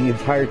saving the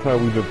entire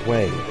time we've been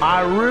playing.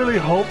 I really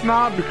hope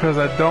not, because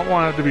I don't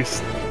want it to be...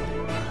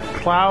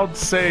 Cloud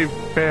save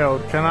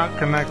failed. Cannot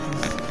connect.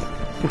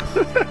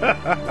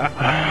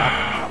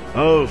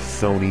 Oh,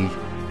 Sony.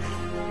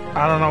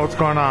 I don't know what's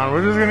going on.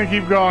 We're just gonna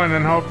keep going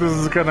and hope this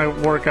is gonna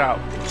work out.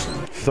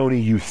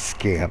 Sony, you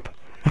scamp.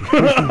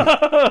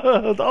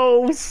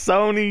 Oh,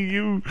 Sony,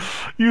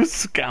 you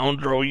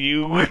scoundrel,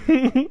 you.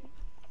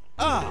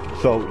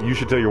 So, you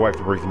should tell your wife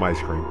to bring some ice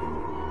cream.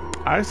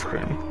 Ice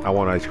cream? I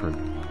want ice cream.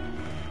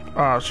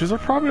 She's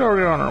probably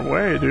already on her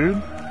way,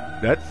 dude.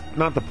 That's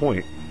not the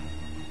point.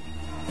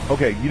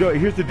 Okay, you know,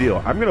 here's the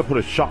deal. I'm gonna put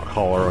a shock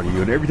collar on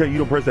you, and every time you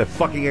don't press that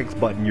fucking X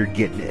button, you're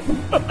getting it.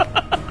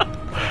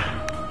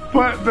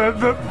 But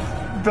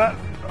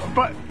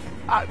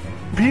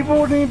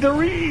people need to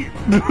read.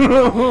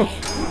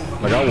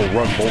 Like, I will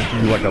run both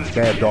of you like a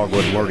bad dog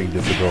with learning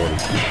disability.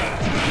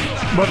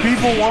 But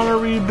people want to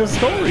read the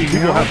story.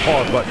 People have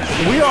pause buttons.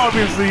 We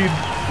obviously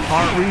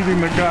aren't reading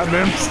the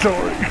goddamn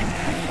story.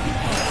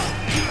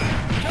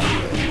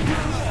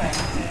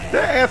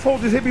 That asshole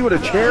just hit me with a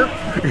chair?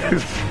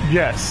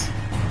 Yes.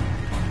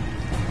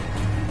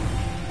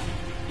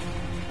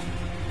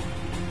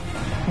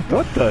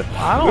 What the?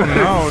 I don't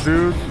know,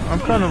 dude. I'm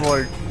kind of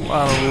like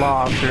at a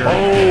loss here.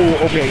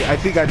 Oh, okay. I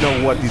think I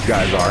know what these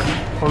guys are.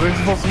 Are they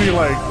supposed to be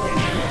like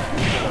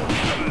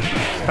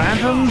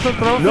phantoms that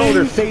throw No,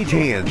 they're things? stage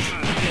hands.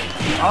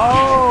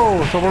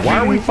 Oh, so we're Why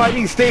are we beating,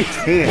 fighting stage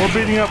hands? we're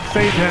beating up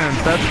stage hands.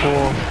 That's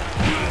cool.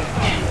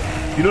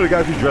 You know the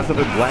guys who dress up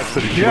in black so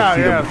that you Yeah,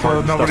 don't see yeah. them So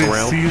carting nobody stuff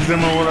around? sees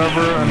them or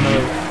whatever, and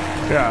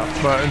yeah.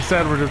 But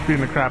instead, we're just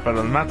beating the crap out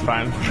of them. That's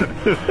fine.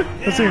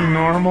 That seems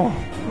normal.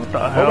 What the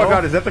hell? Oh my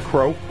god, is that the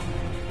crow?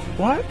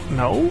 What?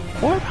 No.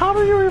 What? How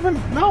do you even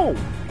know?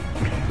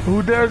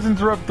 Who dares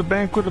interrupt the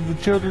banquet of the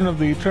children of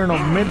the eternal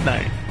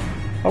midnight?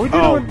 Are we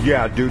dealing Oh with?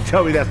 yeah, dude,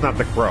 tell me that's not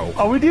the crow.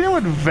 Are we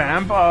dealing with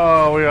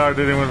Oh, we are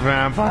dealing with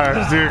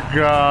vampires. Dear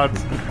God.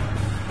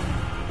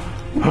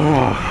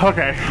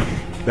 Okay.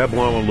 That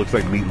blonde one looks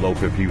like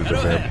Meatloaf if he was a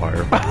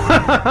vampire.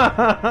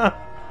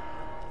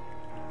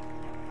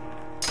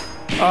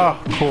 Oh,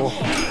 cool.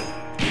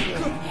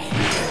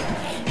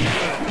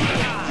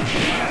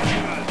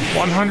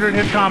 100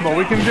 hit combo.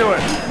 We can do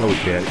it. No, we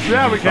can't.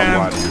 Yeah, You we stop can.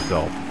 lying to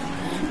yourself.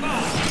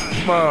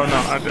 Oh no,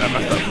 I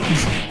messed up.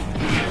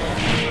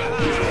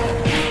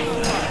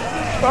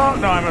 Oh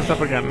no, I messed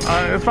up again. It's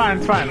fine.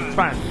 It's fine. It's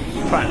fine.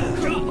 It's fine.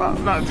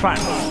 No, it's fine.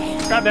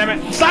 God damn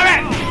it! Stop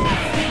it!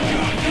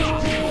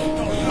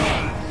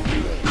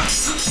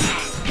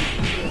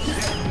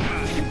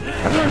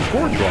 How did our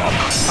score drop?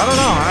 I don't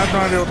know. I have no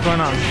idea what's going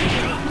on.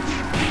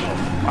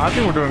 I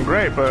think we're doing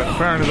great, but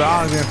apparently the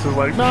audience is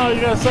like, no,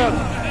 you guys suck.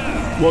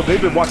 Well,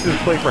 they've been watching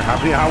this play for how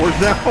many hours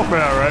now?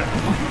 Yeah, right.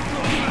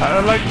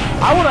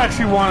 I would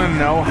actually want to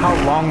know how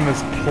long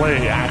this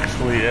play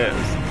actually is,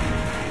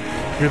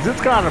 because it's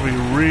got to be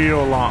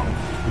real long.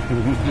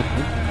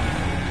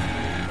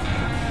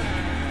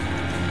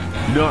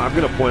 You know, I'm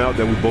going to point out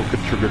that we both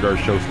contributed our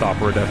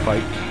showstopper in that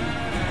fight.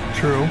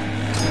 True,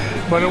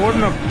 but it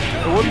wouldn't have.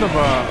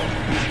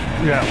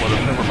 Yeah, it would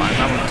have. Never mind.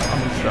 I'm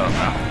gonna shut up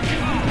now.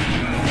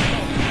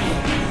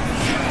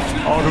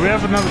 Oh, do we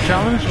have another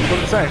challenge?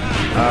 What did it say?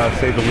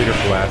 Save the leader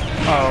for last.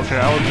 Oh, okay.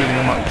 I was beating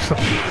him up. So.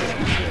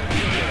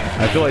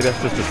 I feel like that's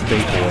just a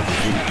staple of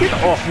Get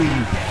off me,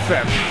 you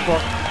fat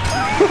fuck!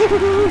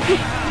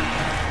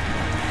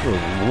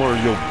 learn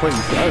your place.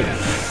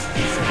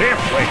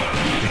 Halfway.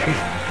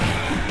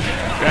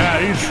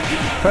 Yeah, he's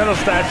pedal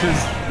stashes.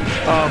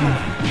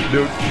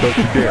 Don't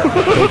you dare.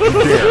 Don't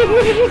you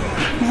dare.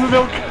 He's a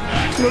no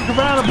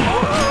compatible.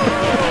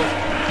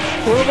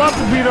 We're about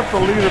to beat up the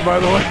leader, by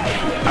the way.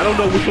 I don't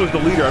know which one's the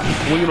leader. I'm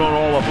just swinging on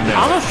all of them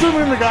now. I'm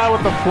assuming the guy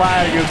with the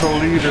flag is the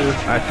leader.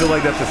 I feel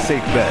like that's a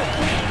safe bet.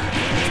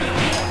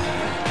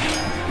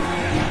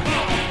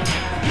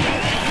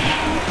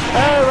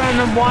 Hey,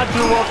 random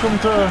watcher, welcome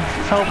to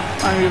Help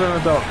I Need an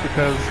Adult,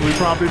 because we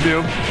probably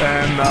do.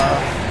 And,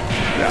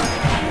 yeah.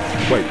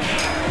 Wait,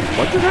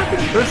 what just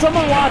happened? There's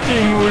someone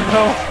watching who we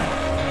know.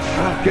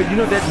 Okay, you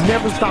know, that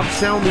never stops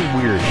sounding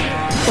weird.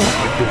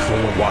 Like there's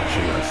someone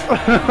watching us.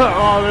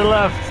 Oh, they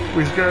left.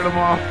 We scared them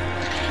off.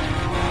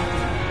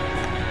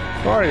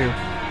 Where are you?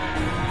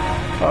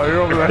 Oh,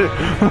 you're over there.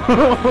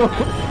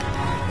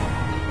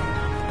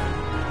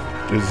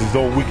 It was his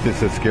own weakness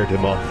that scared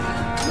him off.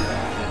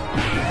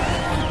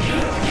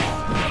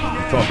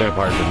 He thought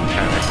vampires didn't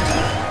panic.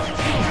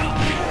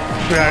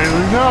 Yeah, he's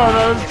like, no,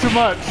 that's too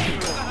much.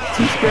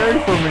 Too scary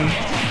for me.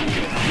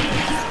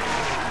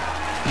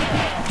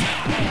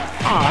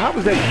 Ah, how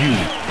was that you?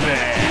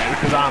 Yeah,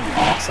 because I'm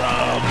awesome.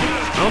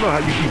 I don't know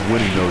how you keep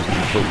winning those, to be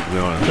perfectly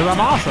honest. Because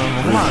I'm awesome.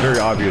 Come It's on. very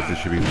obvious it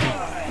should be.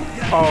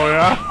 Oh,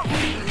 yeah?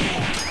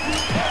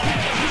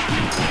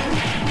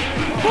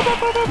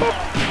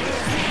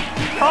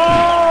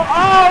 Oh,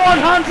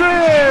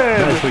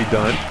 100! Nicely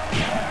done.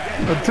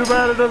 But too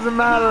bad it doesn't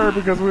matter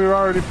because we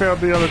already failed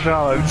the other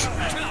challenge.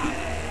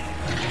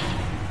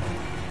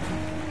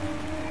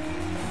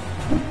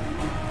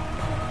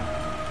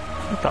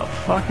 What the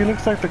fuck? He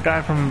looks like the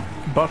guy from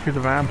Buffy the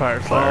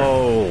Vampire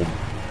Slayer.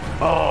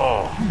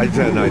 Oh, I just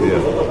had an idea.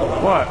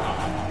 What?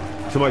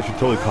 Somebody should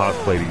totally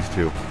cosplay these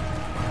two.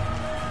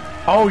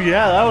 Oh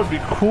yeah, that would be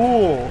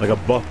cool. Like a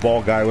buff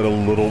ball guy with a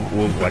little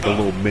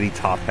mini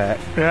top hat.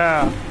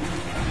 Yeah.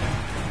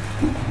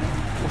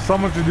 Well,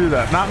 someone should do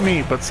that. Not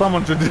me, but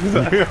someone should do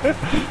that.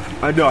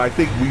 I know. I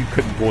think we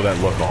couldn't pull that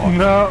look off.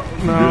 No.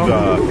 There's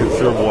a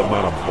considerable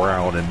amount of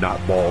brown and not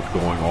bald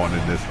going on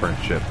in this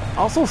friendship.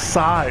 Also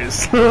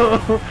size.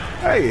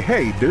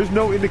 Hey, there's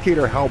no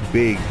indicator how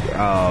big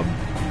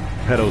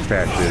Pedo's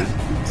stash is.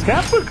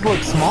 Scapwick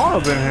looks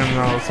smaller than him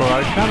though, so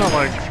I kind of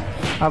like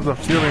have the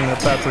feeling that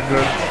that's a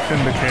good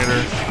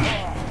indicator.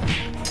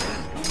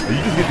 You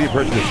just get the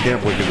impression that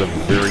Scamwick is a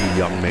very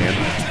young man.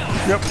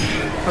 Yep,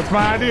 that's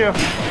my idea.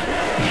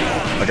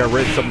 Like I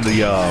read some of the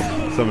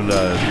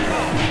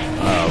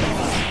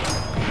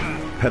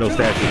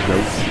pedostash's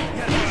notes.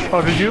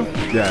 Oh, did you?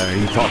 Yeah,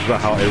 he talks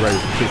about how everybody's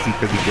pissy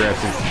because he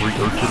grabs his street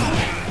urchin.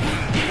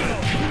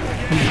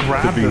 He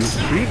grabbed the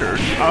street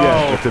urchin?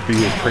 Yeah, to be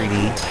his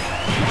trainee.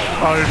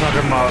 Oh, you're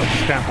talking about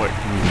Scampley.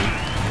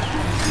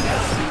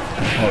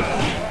 Oh,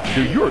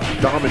 dude, you're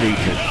dominating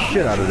the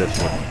shit out of this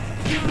one.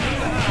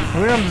 I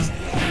think I'm just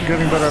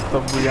getting better at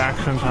the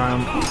reaction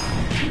time.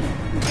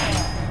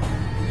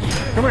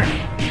 Come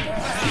here.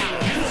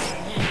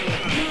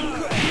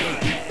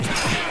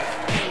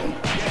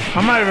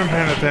 I'm not even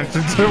paying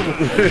attention to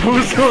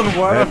who's doing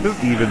what.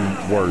 That's even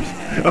worse.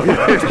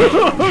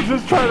 I'm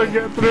just trying to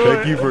get through it.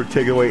 Thank you for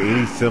taking away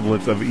any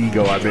semblance of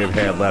ego I may have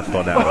had left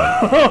on that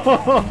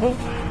one.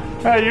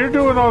 Hey, you're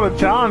doing all the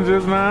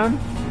challenges, man.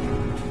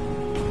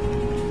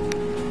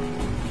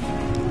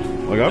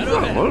 Like I'm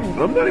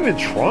not even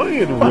trying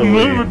really. I'm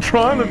not even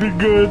trying to be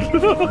good.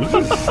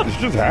 It's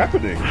just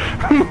happening.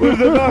 Is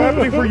that not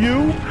happening for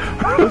you?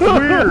 It's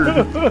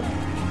weird.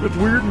 It's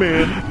weird,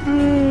 man.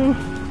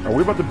 Are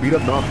we about to beat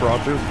up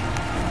Nosferatu?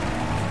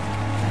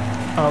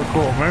 Oh,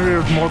 cool. Maybe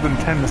there's more than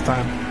 10 this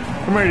time.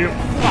 Come here, you.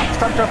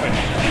 Stop jumping.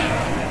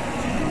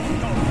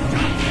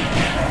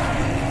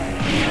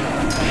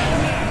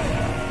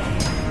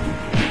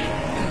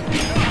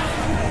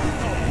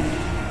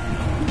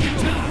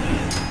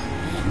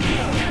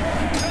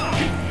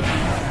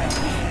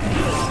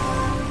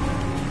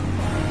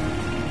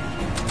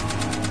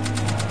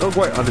 I don't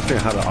quite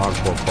understand how the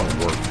encore part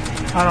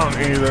works. I don't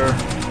either.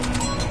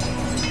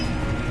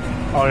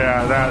 Oh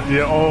yeah, that.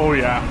 Yeah. Oh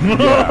yeah.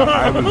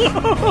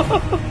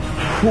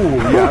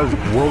 I was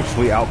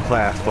grossly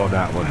outclassed on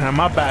that one. Man,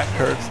 my back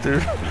hurts,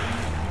 dude.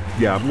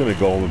 Yeah, I'm gonna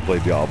go home and play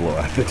Diablo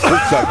after this so I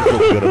can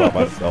feel good about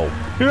myself.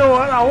 You know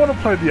what? I want to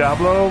play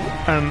Diablo,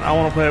 and I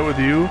want to play it with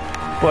you,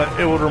 but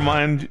it would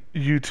remind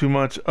you too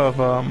much of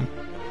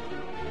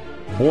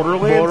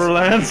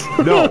Borderlands? Borderlands.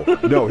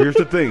 No. Here's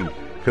the thing.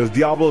 Because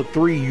Diablo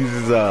 3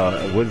 uses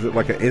what is it,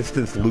 like an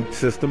instance loot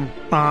system?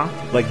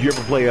 Like you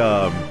ever play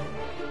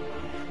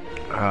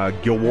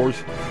Guild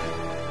Wars?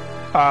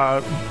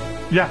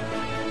 Yeah.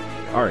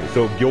 All right,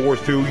 so Guild Wars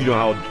 2, you know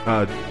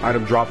how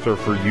item drops are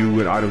for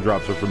you and item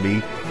drops are for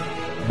me,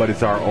 but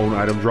it's our own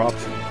item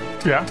drops.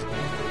 Yeah.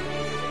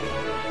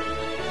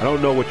 I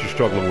don't know what you're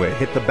struggling with.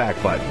 Hit the back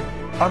button.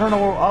 I don't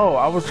know. Oh,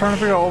 I was trying to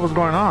figure out what was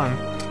going on.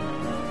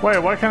 Wait,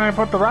 why can't I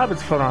put the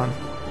rabbit's foot on?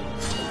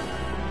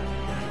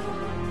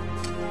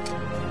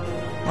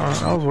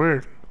 That was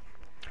weird.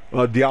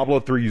 Diablo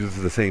 3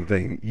 uses the same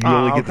thing. You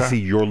only get to see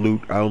your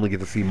loot. I only get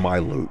to see my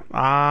loot.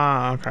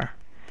 Ah, okay.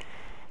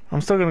 I'm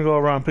still gonna go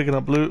around picking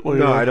up loot.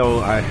 No, I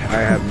don't. I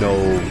have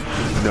no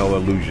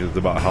illusions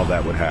about how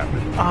that would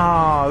happen.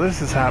 Ah,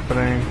 this is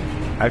happening.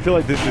 I feel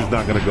like this is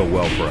not gonna go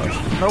well for us.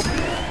 Nope.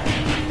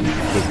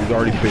 Because he's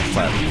already bitch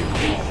slapped you.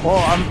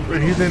 Well,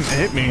 he didn't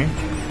hit me.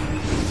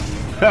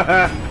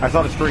 I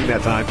saw the screen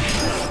that time.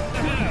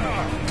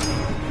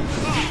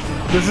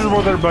 This is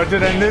where their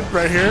budget ended,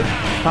 right here.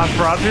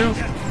 Nosferatu.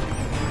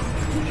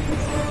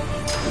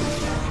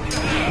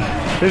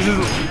 This is,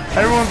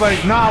 everyone's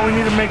like, nah, we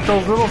need to make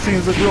those little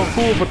scenes look real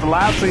cool, but the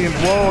last scene,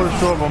 whoa, there's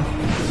two of them.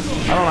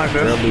 I don't like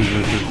this. They're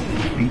losing. Just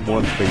beat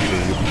one space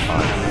and you'll be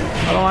fine.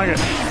 I don't like it.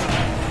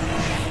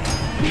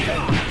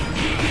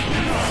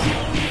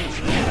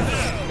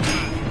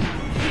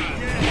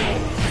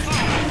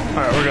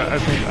 Alright, we got it. I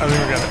think we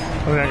got it.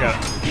 I think I got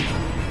it.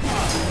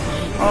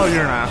 Oh,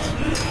 you're an ass.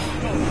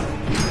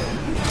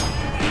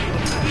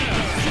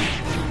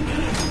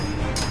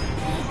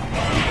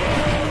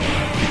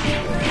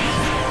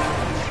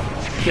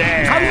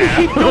 Yeah. How do you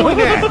keep doing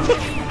that?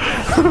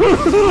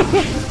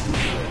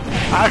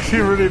 I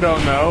actually really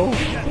don't know.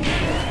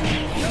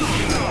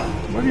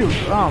 What do you?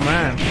 Oh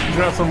man, you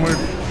got some weird.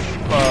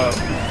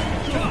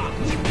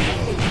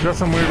 You got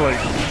some weird like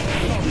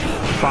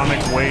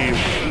sonic wave.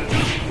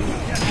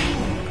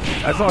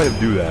 I saw him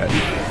do that.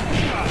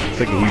 It's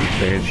like a huge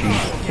banshee.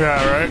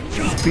 Yeah, right.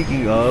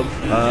 Speaking of,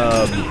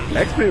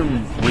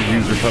 X-Men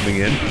reviews are coming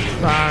in.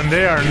 And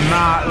they are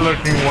not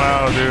looking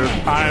well, dude.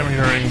 I am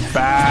hearing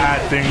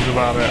bad things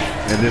about it.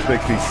 And this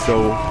makes me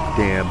so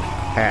damn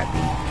happy.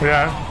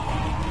 Yeah.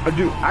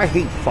 Dude, I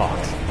hate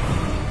Fox.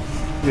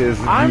 His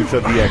use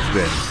of the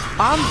X-Men.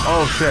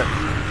 Oh shit.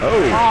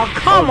 Oh,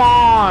 come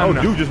on.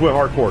 Oh, dude just went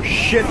hardcore.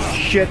 Shit.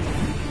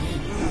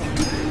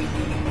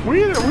 We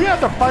had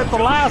to fight the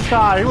last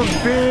guy. He was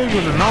big. He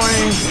was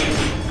annoying.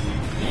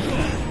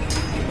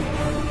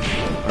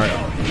 All right,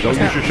 don't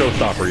use your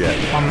showstopper yet.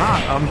 I'm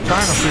not. I'm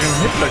trying to freaking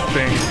hit that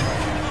thing.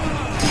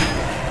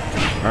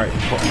 All right,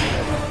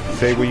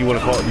 say what you want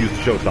to call it. Use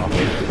the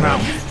showstopper. No.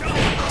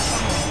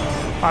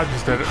 I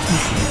just did it.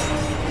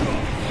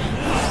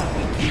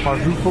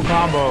 Quadruple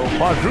combo.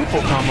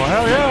 Quadruple combo.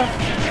 Hell yeah.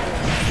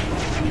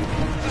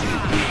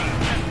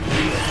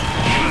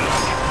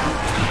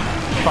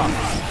 Fuck.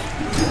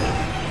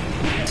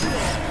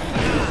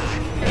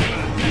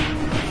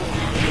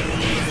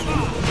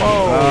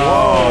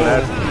 Oh,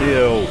 that's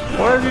ew.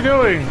 What is he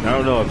doing? I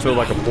don't know. It feels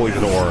like a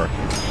poison aura.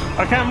 I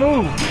I can't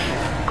move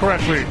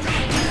correctly.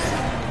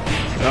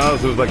 Oh,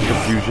 so it was like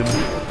confusion.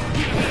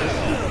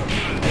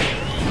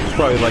 It's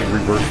probably like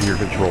reversing your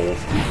controls.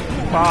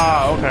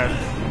 Ah, okay.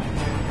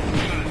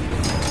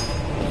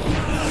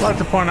 I'd like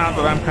to point out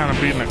that I'm kind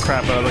of beating the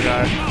crap out of the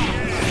guy.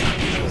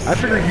 I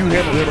figure you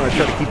handle him and I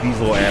try to keep these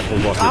little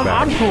assholes off your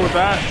back. I'm cool with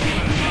that.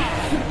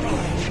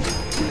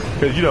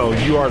 Because, you know,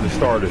 you are the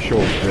star of the show.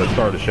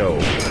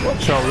 What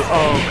show?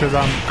 Oh, because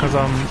I'm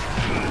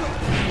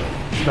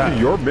that.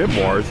 Your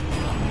memoirs.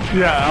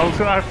 Yeah, I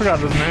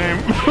forgot his name.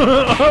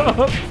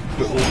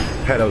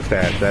 Pedo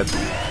stat. That's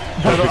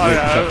perfectly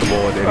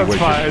acceptable in any way,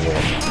 shape, or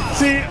form.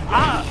 See,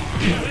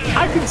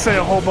 I can say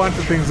a whole bunch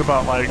of things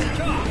about, like,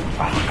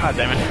 oh, god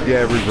damn it.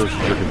 Yeah, it reverses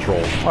your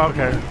control.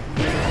 Okay.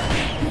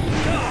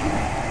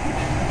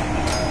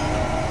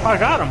 I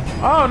got him.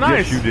 Oh,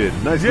 nice. Yes, you did.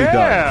 Nicely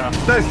done.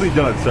 Nicely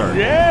done, sir.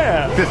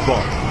 Yeah. Fist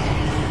bump.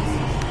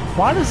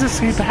 Why does this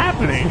keep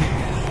happening?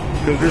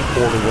 Because there's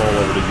borders all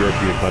over the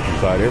European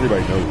countryside.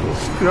 Everybody knows this.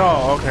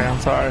 Oh, okay. I'm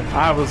sorry.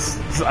 I was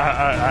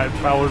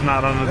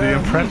not under the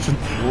impression.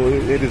 Well,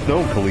 it is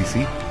known,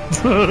 Khaleesi.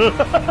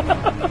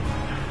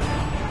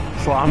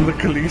 So I'm the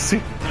Khaleesi.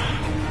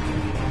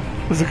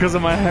 Is it because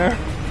of my hair?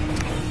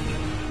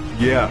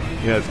 Yeah,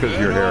 it's because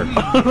of your hair.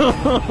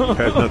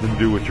 Has nothing to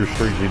do with your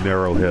strangely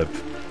narrow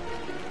hips.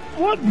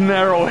 What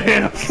narrow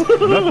hips?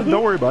 Nothing.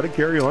 Don't worry about it.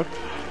 Carry on.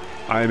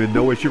 I am in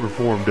no way, shape, or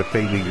form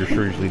defaming your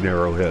strangely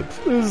narrow hips.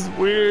 This is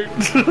weird.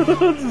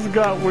 This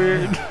got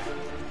weird.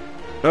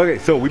 Okay,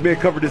 so we may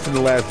have covered this in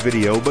the last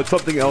video, but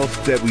something else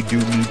that we do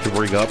need to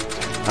bring up,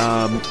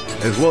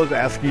 as well as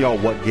asking y'all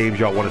what games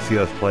y'all want to see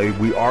us play,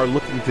 we are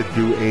looking to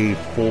do a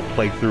full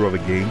playthrough of a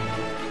game.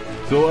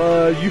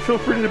 So you feel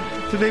free to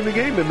name the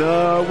game, and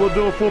we'll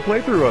do a full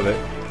playthrough of it.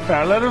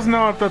 Yeah, let us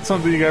know if that's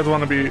something you guys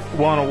want to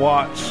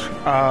watch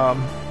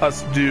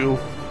us do,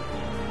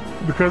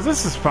 because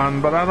this is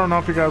fun. But I don't know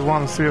if you guys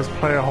want to see us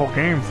play a whole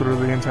game through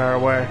the entire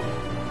way.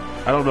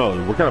 I don't know.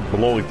 We're kind of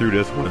blowing through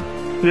this one.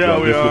 Yeah,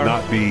 so we this are. would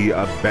not be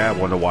a bad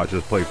one to watch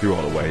us play through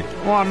all the way.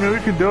 Well, I mean, we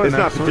could do it. It's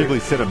not next particularly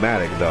week.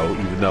 cinematic, though,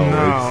 even though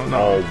it's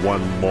all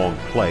one long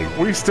play.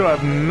 We still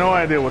have no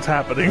idea what's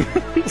happening.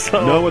 So.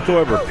 None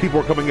whatsoever.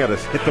 People are coming at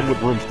us. Hit them with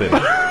broomsticks.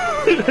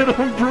 Hit them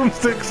with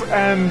broomsticks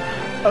and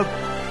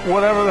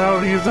whatever the hell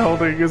he's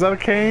holding. Is that a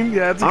cane?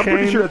 Yeah, it's a cane. I'm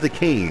pretty sure it's a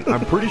cane.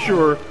 I'm pretty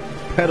sure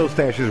Pedo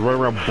Stash is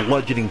running around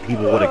bludgeoning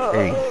people with a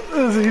cane.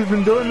 He's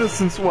been doing this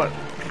since what?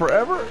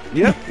 Forever?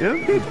 Yeah.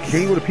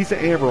 Cane with a piece of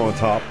amber on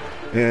top.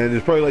 And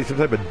there's probably like some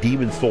type of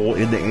demon soul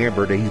in the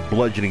amber that he's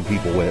bludgeoning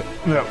people with.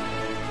 Yep.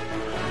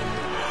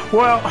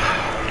 Well,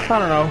 I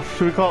don't know.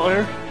 Should we call it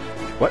here?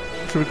 What?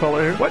 Should we call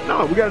it here? What?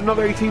 No, we got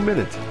another 18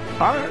 minutes.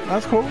 Alright,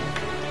 that's cool.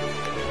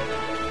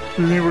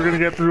 You think we're going to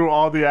get through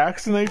all the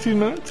acts in 18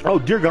 minutes? Oh,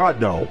 dear God,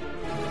 no.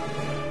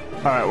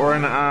 Alright, we're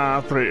in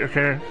 3,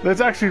 okay?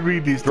 Let's actually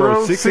read these.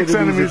 Throw 6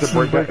 enemies into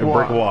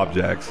unbreakable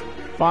objects.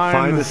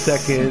 Find the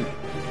second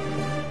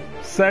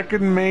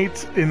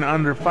mate in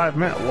under 5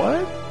 minutes.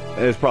 What?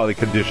 It's probably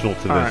conditional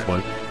to this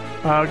one.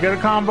 Get a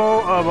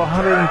combo of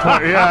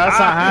 120. Yeah, that's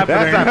not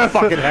happening. That's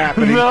not fucking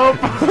happening. Nope.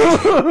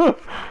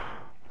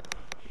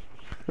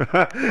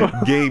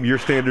 Game, your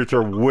standards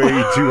are way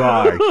too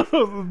high.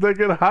 They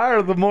get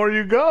higher the more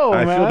you go,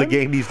 I man. feel the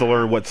game needs to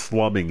learn what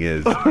slumming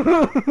is.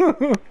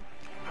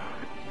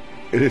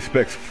 It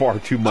expects far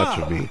too much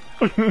of me.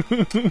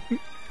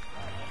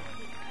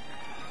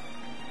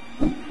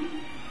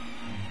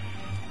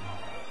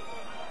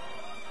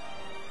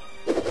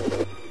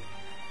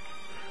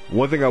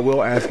 One thing I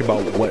will ask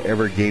about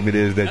whatever game it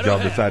is that y'all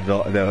decided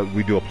that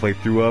we do a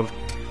playthrough of,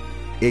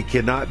 it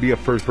cannot be a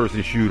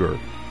first-person shooter.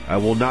 I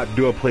will not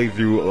do a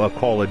playthrough of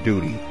Call of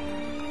Duty.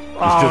 It's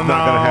just not going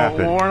to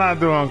happen. We're not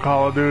doing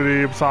Call of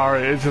Duty. I'm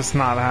sorry. It's just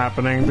not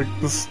happening.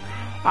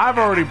 I've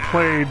already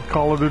played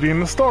Call of Duty,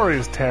 and the story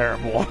is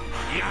terrible.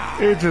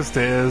 It just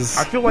is.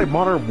 I feel like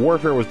Modern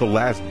Warfare was the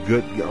last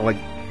good, like...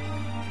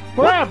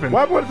 What happened?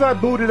 Why was I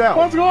booted out?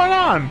 What's going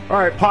on? All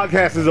right,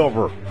 podcast is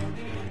over.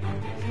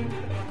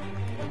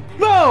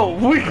 No,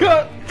 we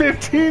got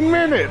 15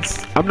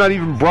 minutes. I'm not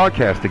even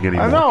broadcasting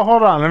anymore. I know.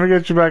 Hold on. Let me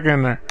get you back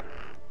in there.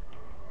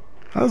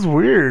 That's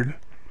weird.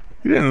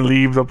 You didn't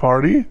leave the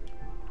party.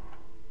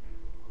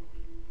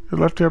 You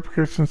left the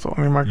application so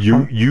only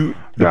microphone.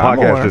 The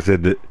podcast just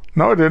ended.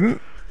 No, it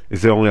didn't.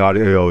 It's the only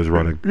audio is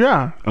running.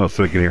 Yeah. Oh,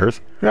 so they can hear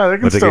us? Yeah, they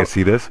can But they can't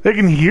see this? They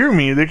can hear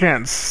me. They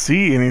can't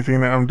see anything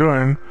that I'm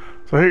doing.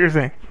 So hit your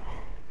thing.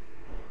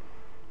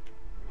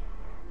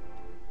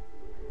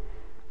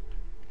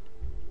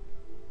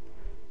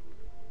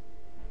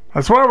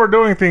 That's why we're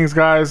doing things,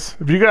 guys.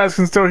 If you guys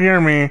can still hear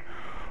me,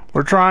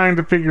 we're trying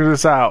to figure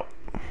this out.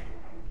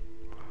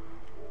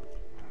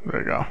 There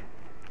you go.